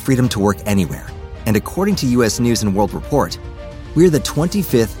 Actuaries have the freedom to work anywhere, and according to U.S. News & World Report, we're the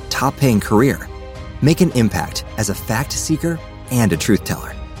 25th top-paying career. Make an impact as a fact seeker and a truth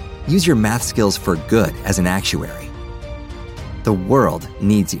teller. Use your math skills for good as an actuary. The world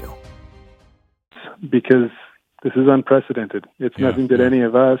needs you. Because this is unprecedented. It's nothing that any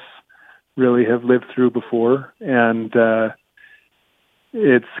of us really have lived through before, and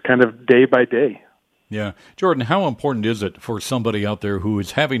it's kind of day by day. Yeah. Jordan, how important is it for somebody out there who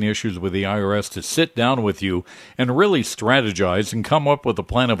is having issues with the IRS to sit down with you and really strategize and come up with a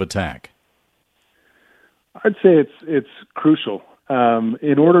plan of attack? I'd say it's crucial.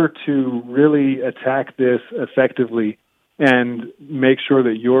 In order to really attack this effectively and make sure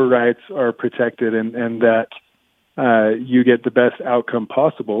that your rights are protected and that you get the best outcome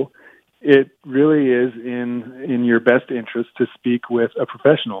possible, it really is in your best interest to speak with a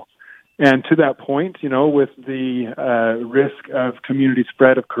professional. And to that point, with the risk of community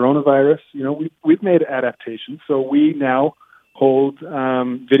spread of coronavirus, we've made adaptations. So we now hold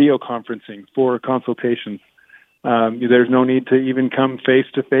video conferencing for consultations. There's no need to even come face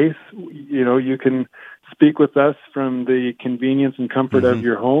to face. You can speak with us from the convenience and comfort of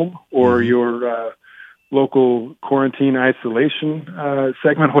your home or your local quarantine isolation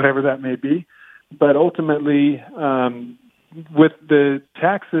segment, whatever that may be. But ultimately, with the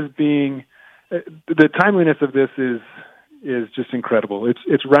taxes being the timeliness of this is just incredible.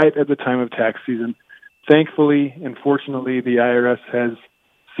 It's right at the time of tax season. Thankfully and fortunately, the IRS has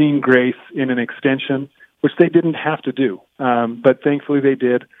seen grace in an extension, which they didn't have to do, but thankfully they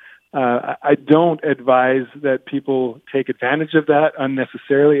did. I don't advise that people take advantage of that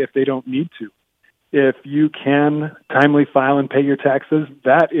unnecessarily if they don't need to. If you can timely file and pay your taxes,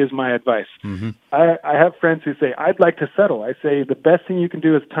 that is my advice. Mm-hmm. I have friends who say, I'd like to settle. I say, the best thing you can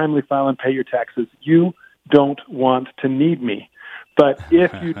do is timely file and pay your taxes. You don't want to need me. But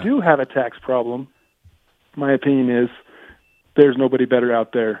if you do have a tax problem, my opinion is there's nobody better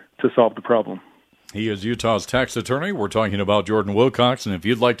out there to solve the problem. He is Utah's tax attorney. We're talking about Jordan Wilcox, and if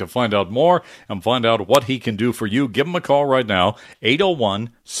you'd like to find out more and find out what he can do for you, give him a call right now,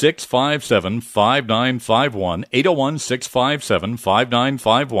 801-657-5951,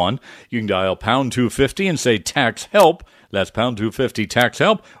 801-657-5951. You can dial pound 250 and say tax help. That's pound 250 tax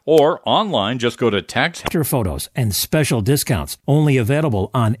help, or online, just go to tax. Photos and special discounts only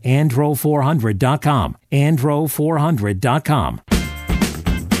available on andro400.com. andro400.com.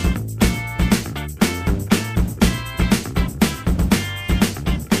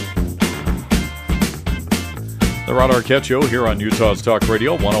 The Rod Arquette Show here on Utah's Talk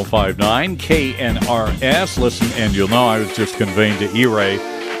Radio 105.9 KNRS. Listen, and you'll know I was just conveying to E-Ray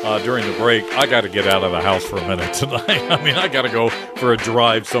during the break, I got to get out of the house for a minute tonight. I mean, I got to go for a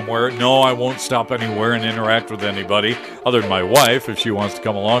drive somewhere. No, I won't stop anywhere and interact with anybody other than my wife if she wants to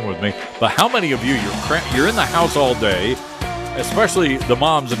come along with me. But how many of you, you're in the house all day, especially the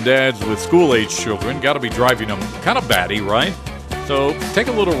moms and dads with school-age children, got to be driving them kind of batty, right? So take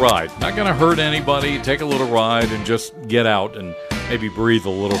a little ride. Not going to hurt anybody. Take a little ride and just get out and maybe breathe a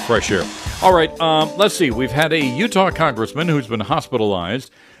little fresh air. All right, let's see. We've had a Utah congressman who's been hospitalized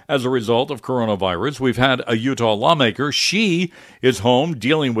as a result of coronavirus. We've had a Utah lawmaker. She is home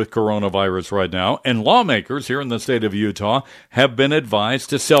dealing with coronavirus right now. And lawmakers here in the state of Utah have been advised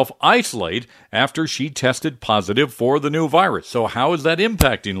to self-isolate after she tested positive for the new virus. So how is that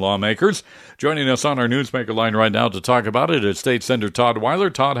impacting lawmakers? Joining us on our Newsmaker line right now to talk about it is State Senator Todd Weiler.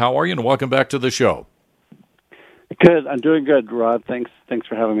 Todd, how are you? And welcome back to the show. Good. I'm doing good, Rod. Thanks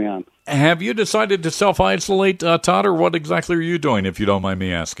for having me on. Have you decided to self-isolate, Todd, or what exactly are you doing, if you don't mind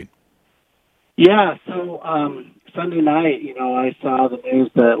me asking? Yeah, so Sunday night, I saw the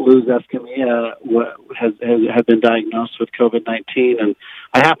news that Luz Escamilla had been diagnosed with COVID-19, and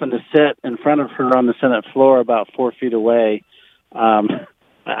I happened to sit in front of her on the Senate floor about 4 feet away. I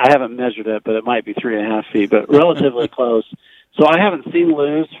haven't measured it, but it might be 3.5 feet, but relatively close. So I haven't seen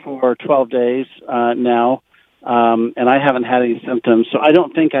Luz for 12 days now. And I haven't had any symptoms, so I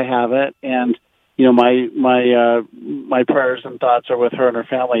don't think I have it. And my prayers and thoughts are with her and her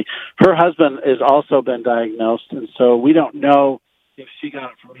family. Her husband has also been diagnosed, and so we don't know if she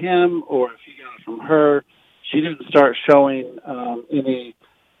got it from him or if he got it from her. She didn't start showing any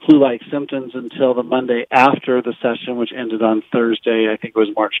flu-like symptoms until the Monday after the session, which ended on Thursday. I think it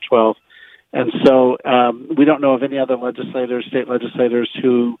was March 12th. And so we don't know of any other state legislators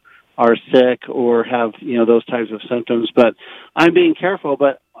who are sick or have, those types of symptoms. But I'm being careful.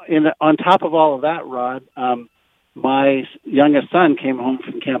 But on top of all of that, Rod, my youngest son came home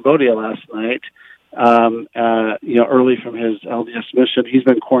from Cambodia last night, early from his LDS mission. He's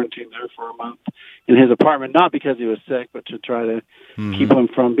been quarantined there for a month in his apartment, not because he was sick, but to try to keep him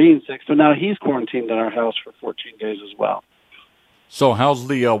from being sick. So now he's quarantined in our house for 14 days as well. So how's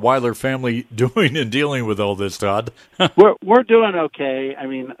the Weiler family doing in dealing with all this, Todd? We're doing okay. I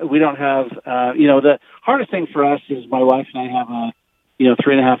mean, we don't have, the hardest thing for us is my wife and I have a,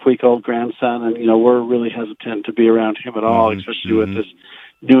 3.5-week-old grandson, and, we're really hesitant to be around him at all, especially with this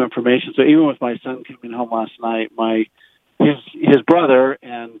new information. So even with my son coming home last night, his brother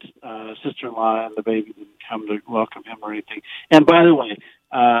and sister-in-law and the baby didn't come to welcome him or anything. And by the way,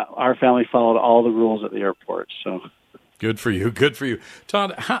 our family followed all the rules at the airport, so... Good for you. Good for you.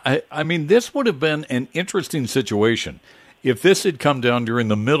 Todd, I mean, this would have been an interesting situation if this had come down during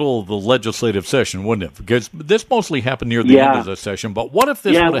the middle of the legislative session, wouldn't it? Because this mostly happened near the end of the session. But what if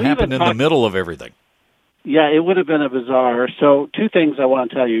this would have happened in the middle of everything? Yeah, it would have been a bizarre. So 2 things I want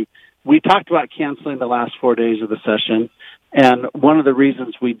to tell you. We talked about canceling the last 4 days of the session. And one of the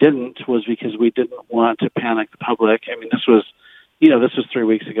reasons we didn't was because we didn't want to panic the public. I mean, this was 3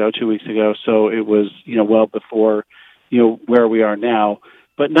 weeks ago, 2 weeks ago. So it was, well before where we are now.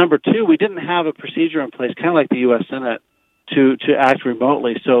 But number 2, we didn't have a procedure in place, kind of like the U.S. Senate, to act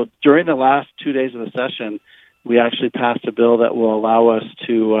remotely. So during the last 2 days of the session, we actually passed a bill that will allow us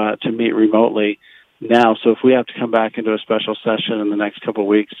to meet remotely now. So if we have to come back into a special session in the next couple of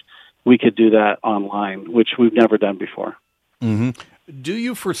weeks, we could do that online, which we've never done before. Mm-hmm. Do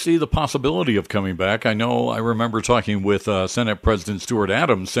you foresee the possibility of coming back? I remember talking with Senate President Stuart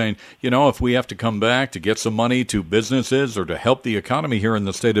Adams saying, if we have to come back to get some money to businesses or to help the economy here in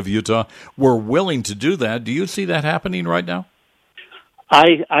the state of Utah, we're willing to do that. Do you see that happening right now?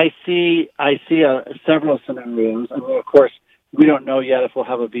 I see several scenarios. I mean, of course, we don't know yet if we'll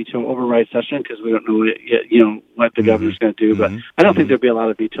have a veto override session because we don't know yet, what the governor's going to do. But I don't think there'll be a lot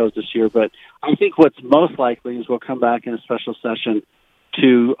of vetoes this year. But I think what's most likely is we'll come back in a special session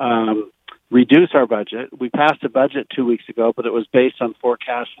to reduce our budget. We passed a budget 2 weeks ago, but it was based on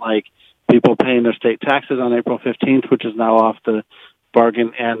forecasts like people paying their state taxes on April 15th, which is now off the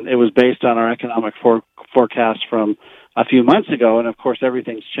bargain, and it was based on our economic forecast from a few months ago, and of course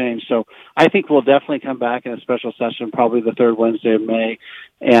everything's changed. So I think we'll definitely come back in a special session, probably the third Wednesday of May,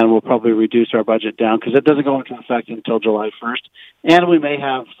 and we'll probably reduce our budget down because it doesn't go into effect until July 1st. And we may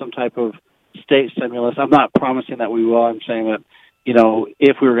have some type of state stimulus. I'm not promising that we will. I'm saying that,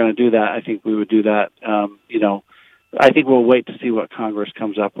 if we were going to do that, I think we would do that. I think we'll wait to see what Congress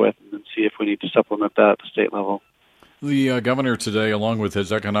comes up with and see if we need to supplement that at the state level. The governor today, along with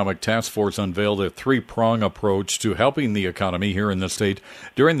his economic task force, unveiled a three-prong approach to helping the economy here in the state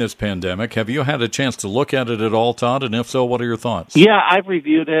during this pandemic. Have you had a chance to look at it at all, Todd? And if so, what are your thoughts? Yeah, I've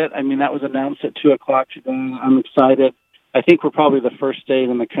reviewed it. I mean, that was announced at 2 o'clock today. I'm excited. I think we're probably the first state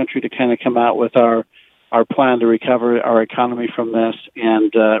in the country to kind of come out with our plan to recover our economy from this,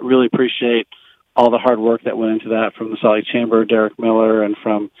 and really appreciate all the hard work that went into that from the Salt Lake Chamber, Derek Miller, and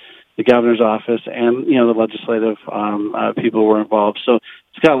from the governor's office, and the legislative people were involved. So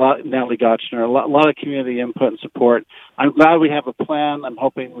it's got a lot. Natalie Gotchner, a lot of community input and support. I'm glad we have a plan. I'm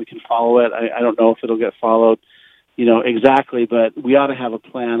hoping we can follow it. I don't know if it'll get followed, exactly, but we ought to have a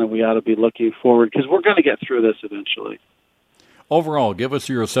plan, and we ought to be looking forward because we're going to get through this eventually. Overall, give us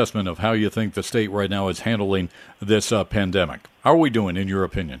your assessment of how you think the state right now is handling this pandemic. How are we doing, in your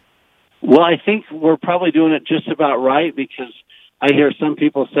opinion? Well, I think we're probably doing it just about right because I hear some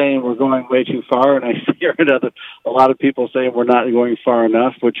people saying we're going way too far, and I hear a lot of people saying we're not going far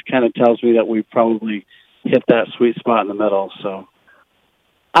enough, which kind of tells me that we probably hit that sweet spot in the middle. So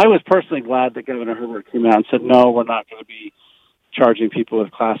I was personally glad that Governor Herbert came out and said, no, we're not going to be charging people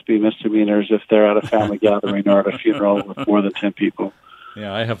with Class B misdemeanors if they're at a family gathering or at a funeral with more than 10 people.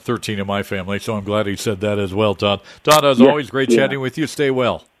 Yeah, I have 13 in my family, so I'm glad he said that as well, Todd. Todd, as always, great chatting with you. Stay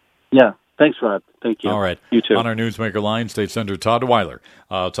well. Yeah. Thanks, Rod. Thank you. All right. You too. On our Newsmaker line, State Senator Todd Weiler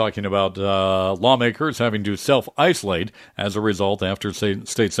talking about lawmakers having to self-isolate as a result after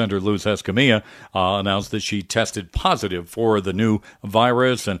State Senator Luz Escamilla announced that she tested positive for the new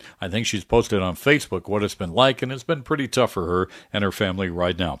virus. And I think she's posted on Facebook what it's been like, and it's been pretty tough for her and her family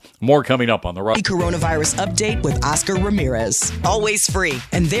right now. More coming up on the Coronavirus Update with Oscar Ramirez. Always free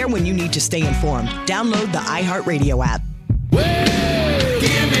and there when you need to stay informed. Download the iHeartRadio app.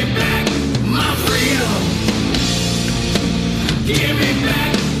 Give me back my freedom. Give me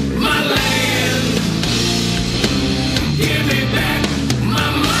back my land. Give me back my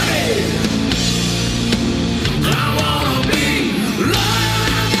money. I wanna be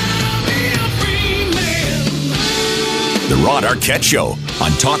a free man. The Rod Arquette Show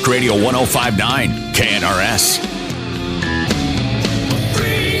on Talk Radio 105.9 KNRS.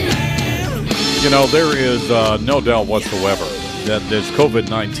 There is no doubt whatsoever that this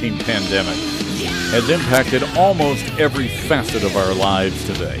COVID-19 pandemic has impacted almost every facet of our lives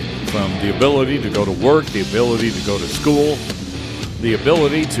today, from the ability to go to work, the ability to go to school, the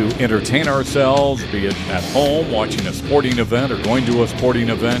ability to entertain ourselves, be it at home, watching a sporting event or going to a sporting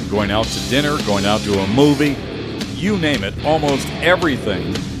event, going out to dinner, going out to a movie, you name it, almost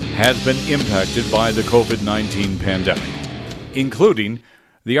everything has been impacted by the COVID-19 pandemic, including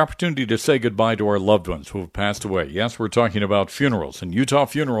the opportunity to say goodbye to our loved ones who have passed away. Yes, we're talking about funerals, and Utah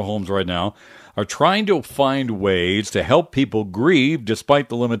funeral homes right now are trying to find ways to help people grieve despite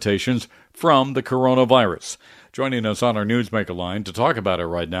the limitations from the coronavirus. Joining us on our Newsmaker line to talk about it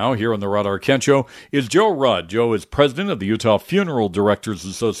right now here on the Rod Arquette Show is Joe Rudd. Joe is president of the Utah Funeral Directors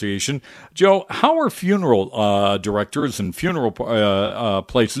Association. Joe, how are funeral directors and funeral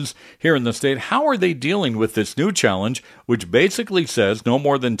places here in the state, how are they dealing with this new challenge, which basically says no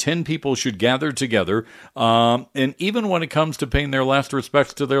more than 10 people should gather together, and even when it comes to paying their last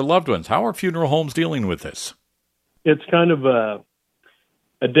respects to their loved ones? How are funeral homes dealing with this? It's kind of a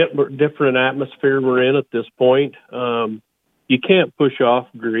different atmosphere we're in at this point. You can't push off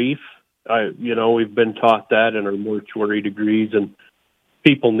grief. We've been taught that in our mortuary degrees, and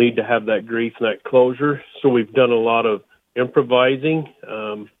people need to have that grief and that closure. So we've done a lot of improvising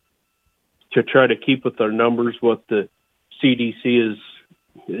to try to keep with our numbers what the CDC is,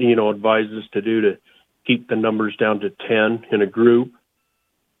 advised us to do to keep the numbers down to 10 in a group.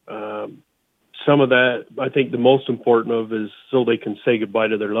 some of that, I think the most important of is so they can say goodbye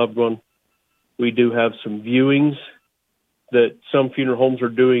to their loved one. We do have some viewings that some funeral homes are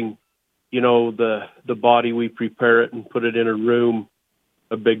doing. The body, we prepare it and put it in a room,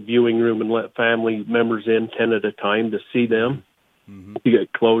 a big viewing room, and let family members in 10 at a time to see them, to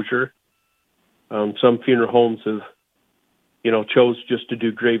get closure. Some funeral homes have, chose just to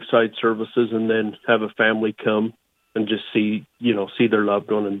do graveside services and then have a family come and just see their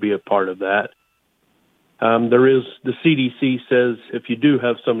loved one and be a part of that. The CDC says if you do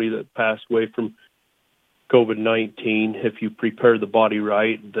have somebody that passed away from COVID-19, if you prepare the body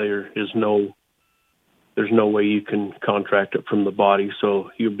right, there's no way you can contract it from the body,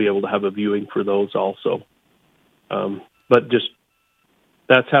 so you'll be able to have a viewing for those also. But just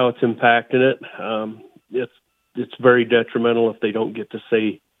that's how it's impacting it. It's very detrimental if they don't get to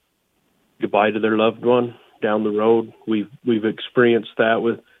say goodbye to their loved one down the road. We've experienced that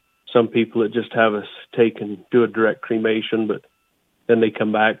with some people that just have us take and do a direct cremation, but then they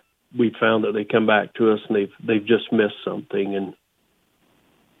come back. We found that they come back to us and they've just missed something. And,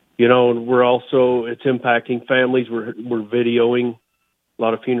 we're also, it's impacting families. We're videoing. A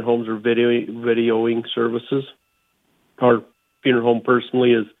lot of funeral homes are videoing services. Our funeral home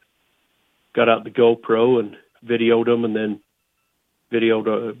personally has got out the GoPro and videoed them, and then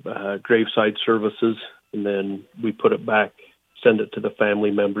videoed graveside services. And then we put it back, send it to the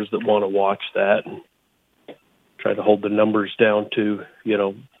family members that want to watch that, and try to hold the numbers down to,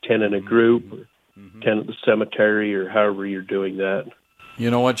 10 in a group, or 10 at the cemetery, or however you're doing that. You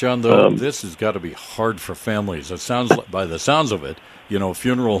know what, John, though? This has got to be hard for families. It sounds like, by the sounds of it,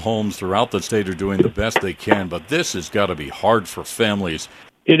 funeral homes throughout the state are doing the best they can, but this has got to be hard for families.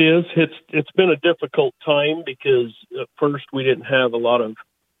 It is. It's been a difficult time because at first we didn't have a lot of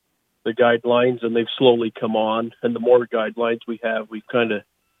the guidelines, and they've slowly come on. And the more guidelines we have, we kind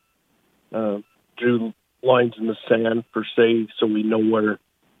of drew lines in the sand per se, so we know where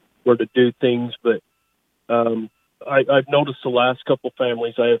to do things. But I've noticed the last couple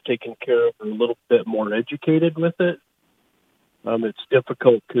families I have taken care of are a little bit more educated with it. It's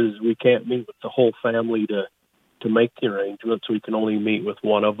difficult because we can't meet with the whole family to make the arrangements. We can only meet with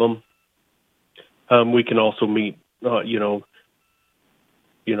one of them. We can also meet, either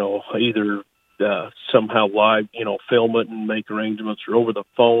somehow live, film it and make arrangements, or over the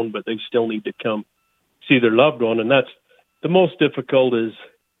phone, but they still need to come see their loved one. And that's the most difficult. Is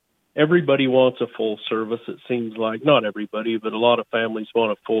everybody wants a full service, it seems like. Not everybody, but a lot of families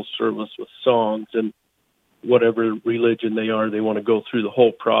want a full service with songs, and whatever religion they are, they want to go through the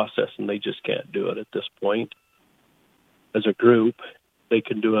whole process, and they just can't do it at this point. As a group, they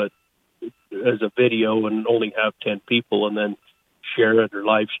can do it as a video and only have 10 people and then share it or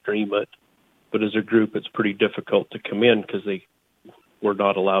live stream it. But as a group, it's pretty difficult to come in because we're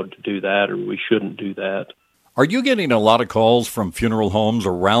not allowed to do that, or we shouldn't do that. Are you getting a lot of calls from funeral homes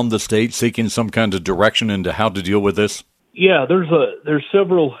around the state seeking some kind of direction into how to deal with this? Yeah, there's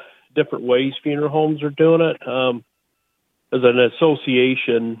several different ways funeral homes are doing it. As an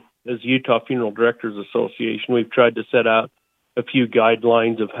association, as Utah Funeral Directors Association, we've tried to set out a few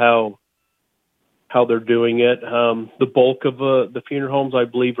guidelines of how they're doing it. The bulk of the funeral homes, I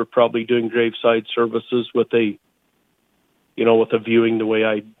believe, are probably doing graveside services with a viewing the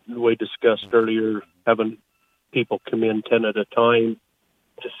way discussed earlier, having people come in 10 at a time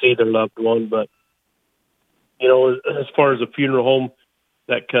to see their loved one. But, as far as a funeral home,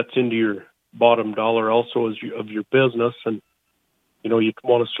 that cuts into your bottom dollar also of your business. And, you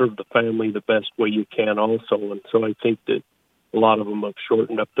want to serve the family the best way you can also. And so I think that a lot of them have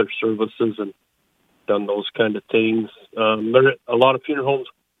shortened up their services and done those kind of things. A lot of funeral homes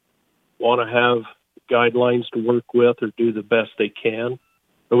want to have guidelines to work with or do the best they can.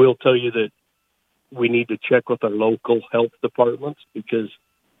 But we'll tell you that we need to check with our local health departments, because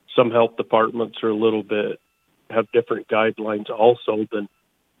some health departments are have different guidelines also than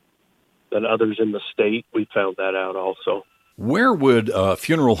others in the state. We found that out also. Where would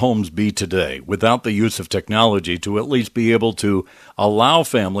funeral homes be today without the use of technology to at least be able to allow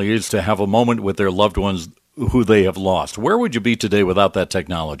families to have a moment with their loved ones who they have lost? Where would you be today without that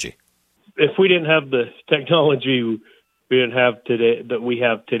technology? If we didn't have the technology that we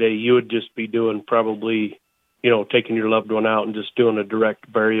have today, you would just be doing probably, taking your loved one out and just doing a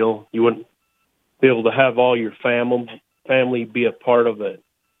direct burial. You wouldn't be able to have all your family be a part of it.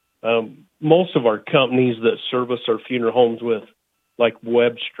 Most of our companies that service our funeral homes with, like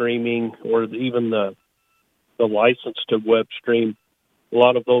web streaming or even the license to web stream, a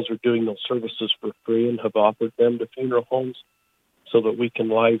lot of those are doing those services for free and have offered them to funeral homes so that we can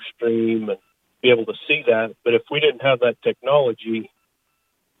live stream and be able to see that. But if we didn't have that technology,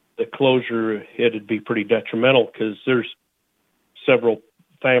 the closure, it'd be pretty detrimental because there's several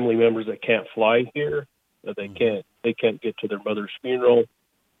family members that can't fly here. They can't get to their mother's funeral.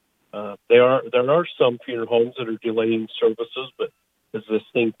 There are some funeral homes that are delaying services, but as this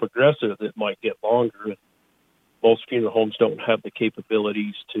thing progresses, it might get longer. Most funeral homes don't have the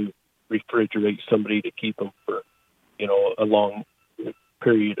capabilities to refrigerate somebody to keep them for, a long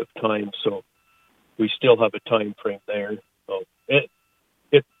period of time. So we still have a time frame there. So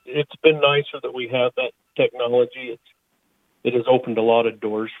it's been nicer that we have that technology. It has opened a lot of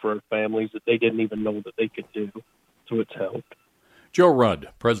doors for our families that they didn't even know that they could do. So it's helped. Joe Rudd,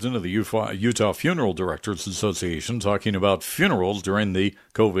 president of the Utah Funeral Directors Association, talking about funerals during the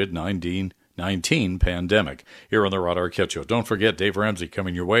COVID-19 pandemic here on the Rod Arquette Show. Don't forget, Dave Ramsey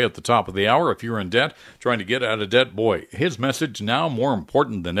coming your way at the top of the hour. If you're in debt, trying to get out of debt, boy, his message now more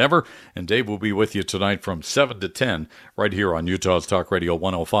important than ever. And Dave will be with you tonight from 7 to 10 right here on Utah's Talk Radio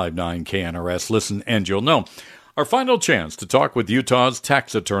 105.9 KNRS. Listen and you'll know. Our final chance to talk with Utah's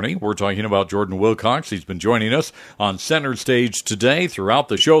tax attorney. We're talking about Jordan Wilcox. He's been joining us on Center Stage today, throughout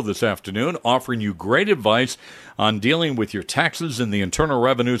the show this afternoon, offering you great advice on dealing with your taxes in the Internal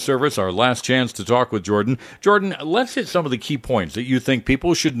Revenue Service. Our last chance to talk with Jordan. Jordan, let's hit some of the key points that you think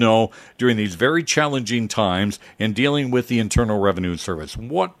people should know during these very challenging times in dealing with the Internal Revenue Service.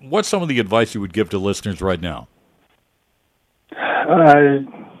 What's some of the advice you would give to listeners right now?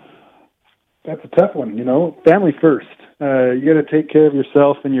 That's a tough one, family first. You got to take care of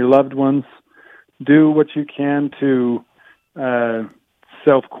yourself and your loved ones. Do what you can to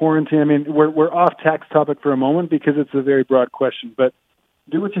self-quarantine. I mean, we're off tax topic for a moment because it's a very broad question, but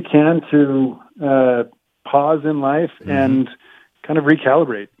do what you can to pause in life and kind of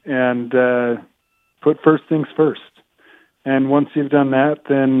recalibrate and put first things first. And once you've done that,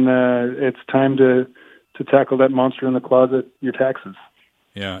 then it's time to tackle that monster in the closet, your taxes.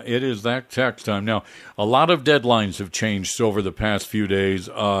 Yeah, it is that tax time. Now, a lot of deadlines have changed over the past few days.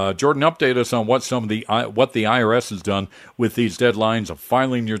 Jordan, update us on what the IRS has done with these deadlines of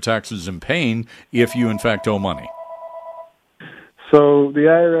filing your taxes and paying if you, in fact, owe money. So the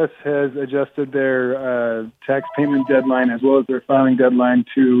IRS has adjusted their tax payment deadline as well as their filing deadline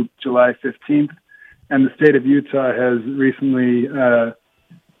to July 15th, and the state of Utah has recently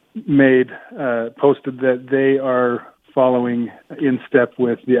posted that they are following in step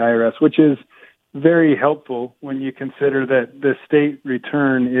with the IRS, which is very helpful when you consider that the state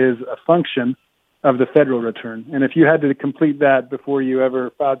return is a function of the federal return. And if you had to complete that before you ever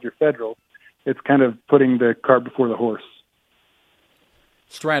filed your federal, it's kind of putting the cart before the horse.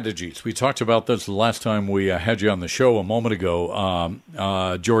 Strategies. We talked about this the last time we had you on the show a moment ago.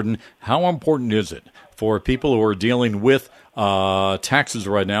 Jordan, how important is it for people who are dealing with taxes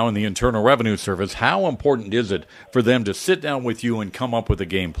right now in the Internal Revenue Service? How important is it for them to sit down with you and come up with a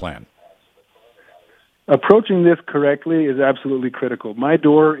game plan? Approaching this correctly is absolutely critical. My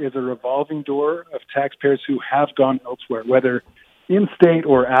door is a revolving door of taxpayers who have gone elsewhere, whether in-state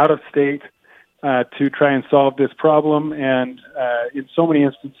or out-of-state, to try and solve this problem. And in so many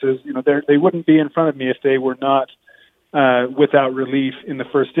instances, they wouldn't be in front of me if they were not without relief in the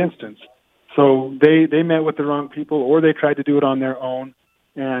first instance. So they met with the wrong people, or they tried to do it on their own,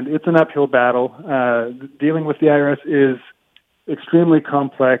 and it's an uphill battle. Dealing with the IRS is extremely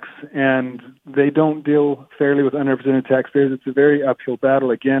complex, and they don't deal fairly with unrepresented taxpayers. It's a very uphill battle,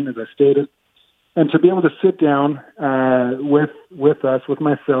 again, as I stated. And to be able to sit down with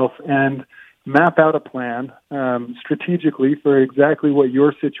myself, and map out a plan strategically for exactly what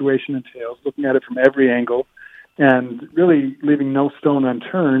your situation entails, looking at it from every angle, and really leaving no stone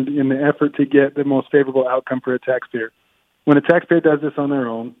unturned in the effort to get the most favorable outcome for a taxpayer. When a taxpayer does this on their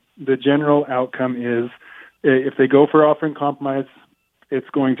own, the general outcome is if they go for offering compromise, it's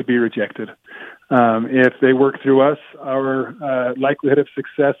going to be rejected. If they work through us, our likelihood of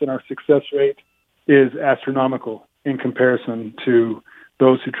success and our success rate is astronomical in comparison to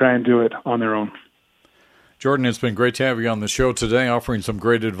those who try and do it on their own. Jordan, it's been great to have you on the show today, offering some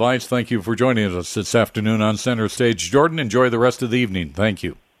great advice. Thank you for joining us this afternoon on Center Stage. Jordan, enjoy the rest of the evening. Thank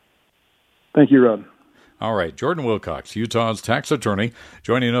you. Thank you, Rod. All right, Jordan Wilcox, Utah's tax attorney,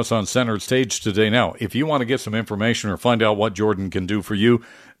 joining us on Center Stage today. Now, if you want to get some information or find out what Jordan can do for you,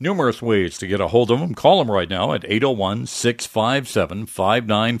 numerous ways to get a hold of him. Call him right now at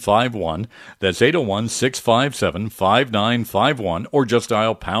 801-657-5951. That's 801-657-5951, or just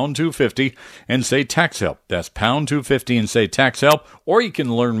dial pound 250 and say tax help. That's pound 250 and say tax help, or you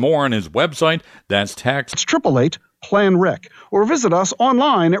can learn more on his website. That's tax. It's 888-PLAN-RIC, or visit us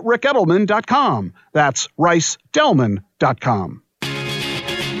online at rickedelman.com. That's ricedelman.com.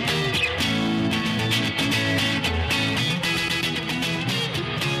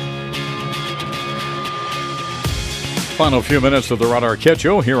 Final few minutes of the Rod Arquette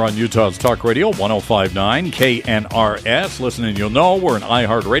Show here on Utah's Talk Radio 105.9 KNRS. Listen and you'll know we're an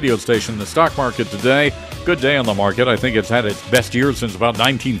iHeart radio station. The stock market today, good day on the market. I think it's had its best year since about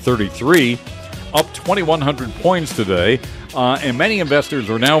 1933, up 2,100 points today. And many investors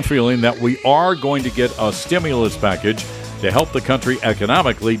are now feeling that we are going to get a stimulus package to help the country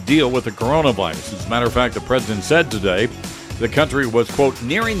economically deal with the coronavirus. As a matter of fact, the president said today the country was, quote,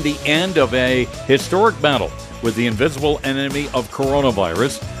 nearing the end of a historic battle with the invisible enemy of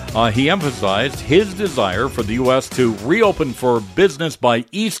coronavirus. He emphasized his desire for the U.S. to reopen for business by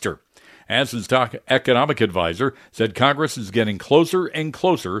Easter. As his economic advisor said, Congress is getting closer and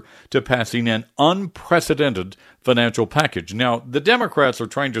closer to passing an unprecedented financial package. Now, the Democrats are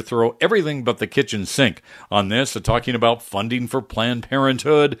trying to throw everything but the kitchen sink on this. They're talking about funding for Planned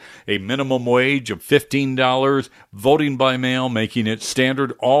Parenthood, a minimum wage of $15, voting by mail, making it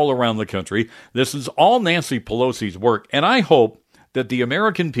standard all around the country. This is all Nancy Pelosi's work, and I hope that the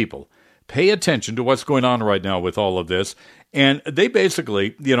American people pay attention to what's going on right now with all of this. And they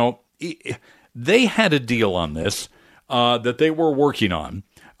basically, they had a deal on this that they were working on,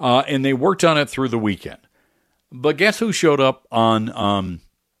 and they worked on it through the weekend. But guess who showed up on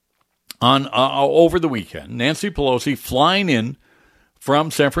over the weekend? Nancy Pelosi flying in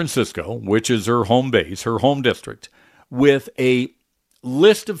from San Francisco, which is her home base, her home district, with a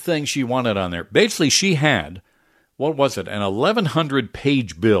list of things she wanted on there. Basically, she had, what was it, an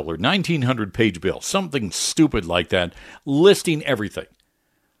 1,100-page bill or 1,900-page bill, something stupid like that, listing everything.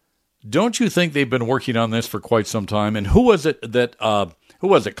 Don't you think they've been working on this for quite some time? And who was it?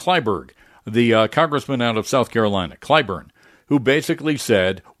 Clyburn, the congressman out of South Carolina, Clyburn, who basically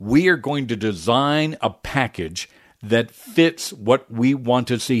said, we are going to design a package that fits what we want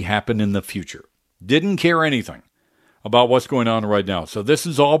to see happen in the future. Didn't care anything about what's going on right now. So this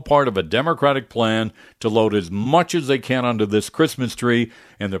is all part of a Democratic plan to load as much as they can onto this Christmas tree,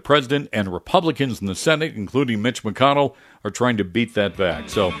 and the president and Republicans in the Senate, including Mitch McConnell, are trying to beat that back.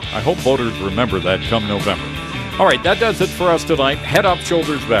 So I hope voters remember that come November. All right, that does it for us tonight. Head up,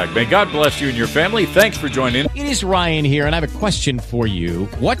 shoulders back. May God bless you and your family. Thanks for joining. It is Ryan here, and I have a question for you.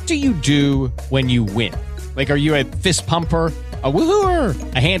 What do you do when you win? Like, are you a fist pumper, a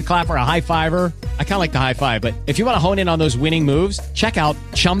woohooer, a hand clapper, a high fiver? I kind of like the high five, but if you want to hone in on those winning moves, check out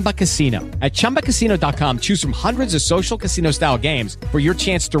Chumba Casino. At ChumbaCasino.com, choose from hundreds of social casino-style games for your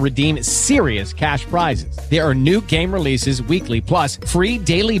chance to redeem serious cash prizes. There are new game releases weekly, plus free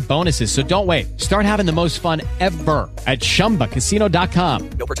daily bonuses, so don't wait. Start having the most fun ever at ChumbaCasino.com.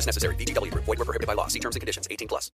 No purchase necessary. VGW Group. Void where prohibited by law. See terms and conditions. 18+.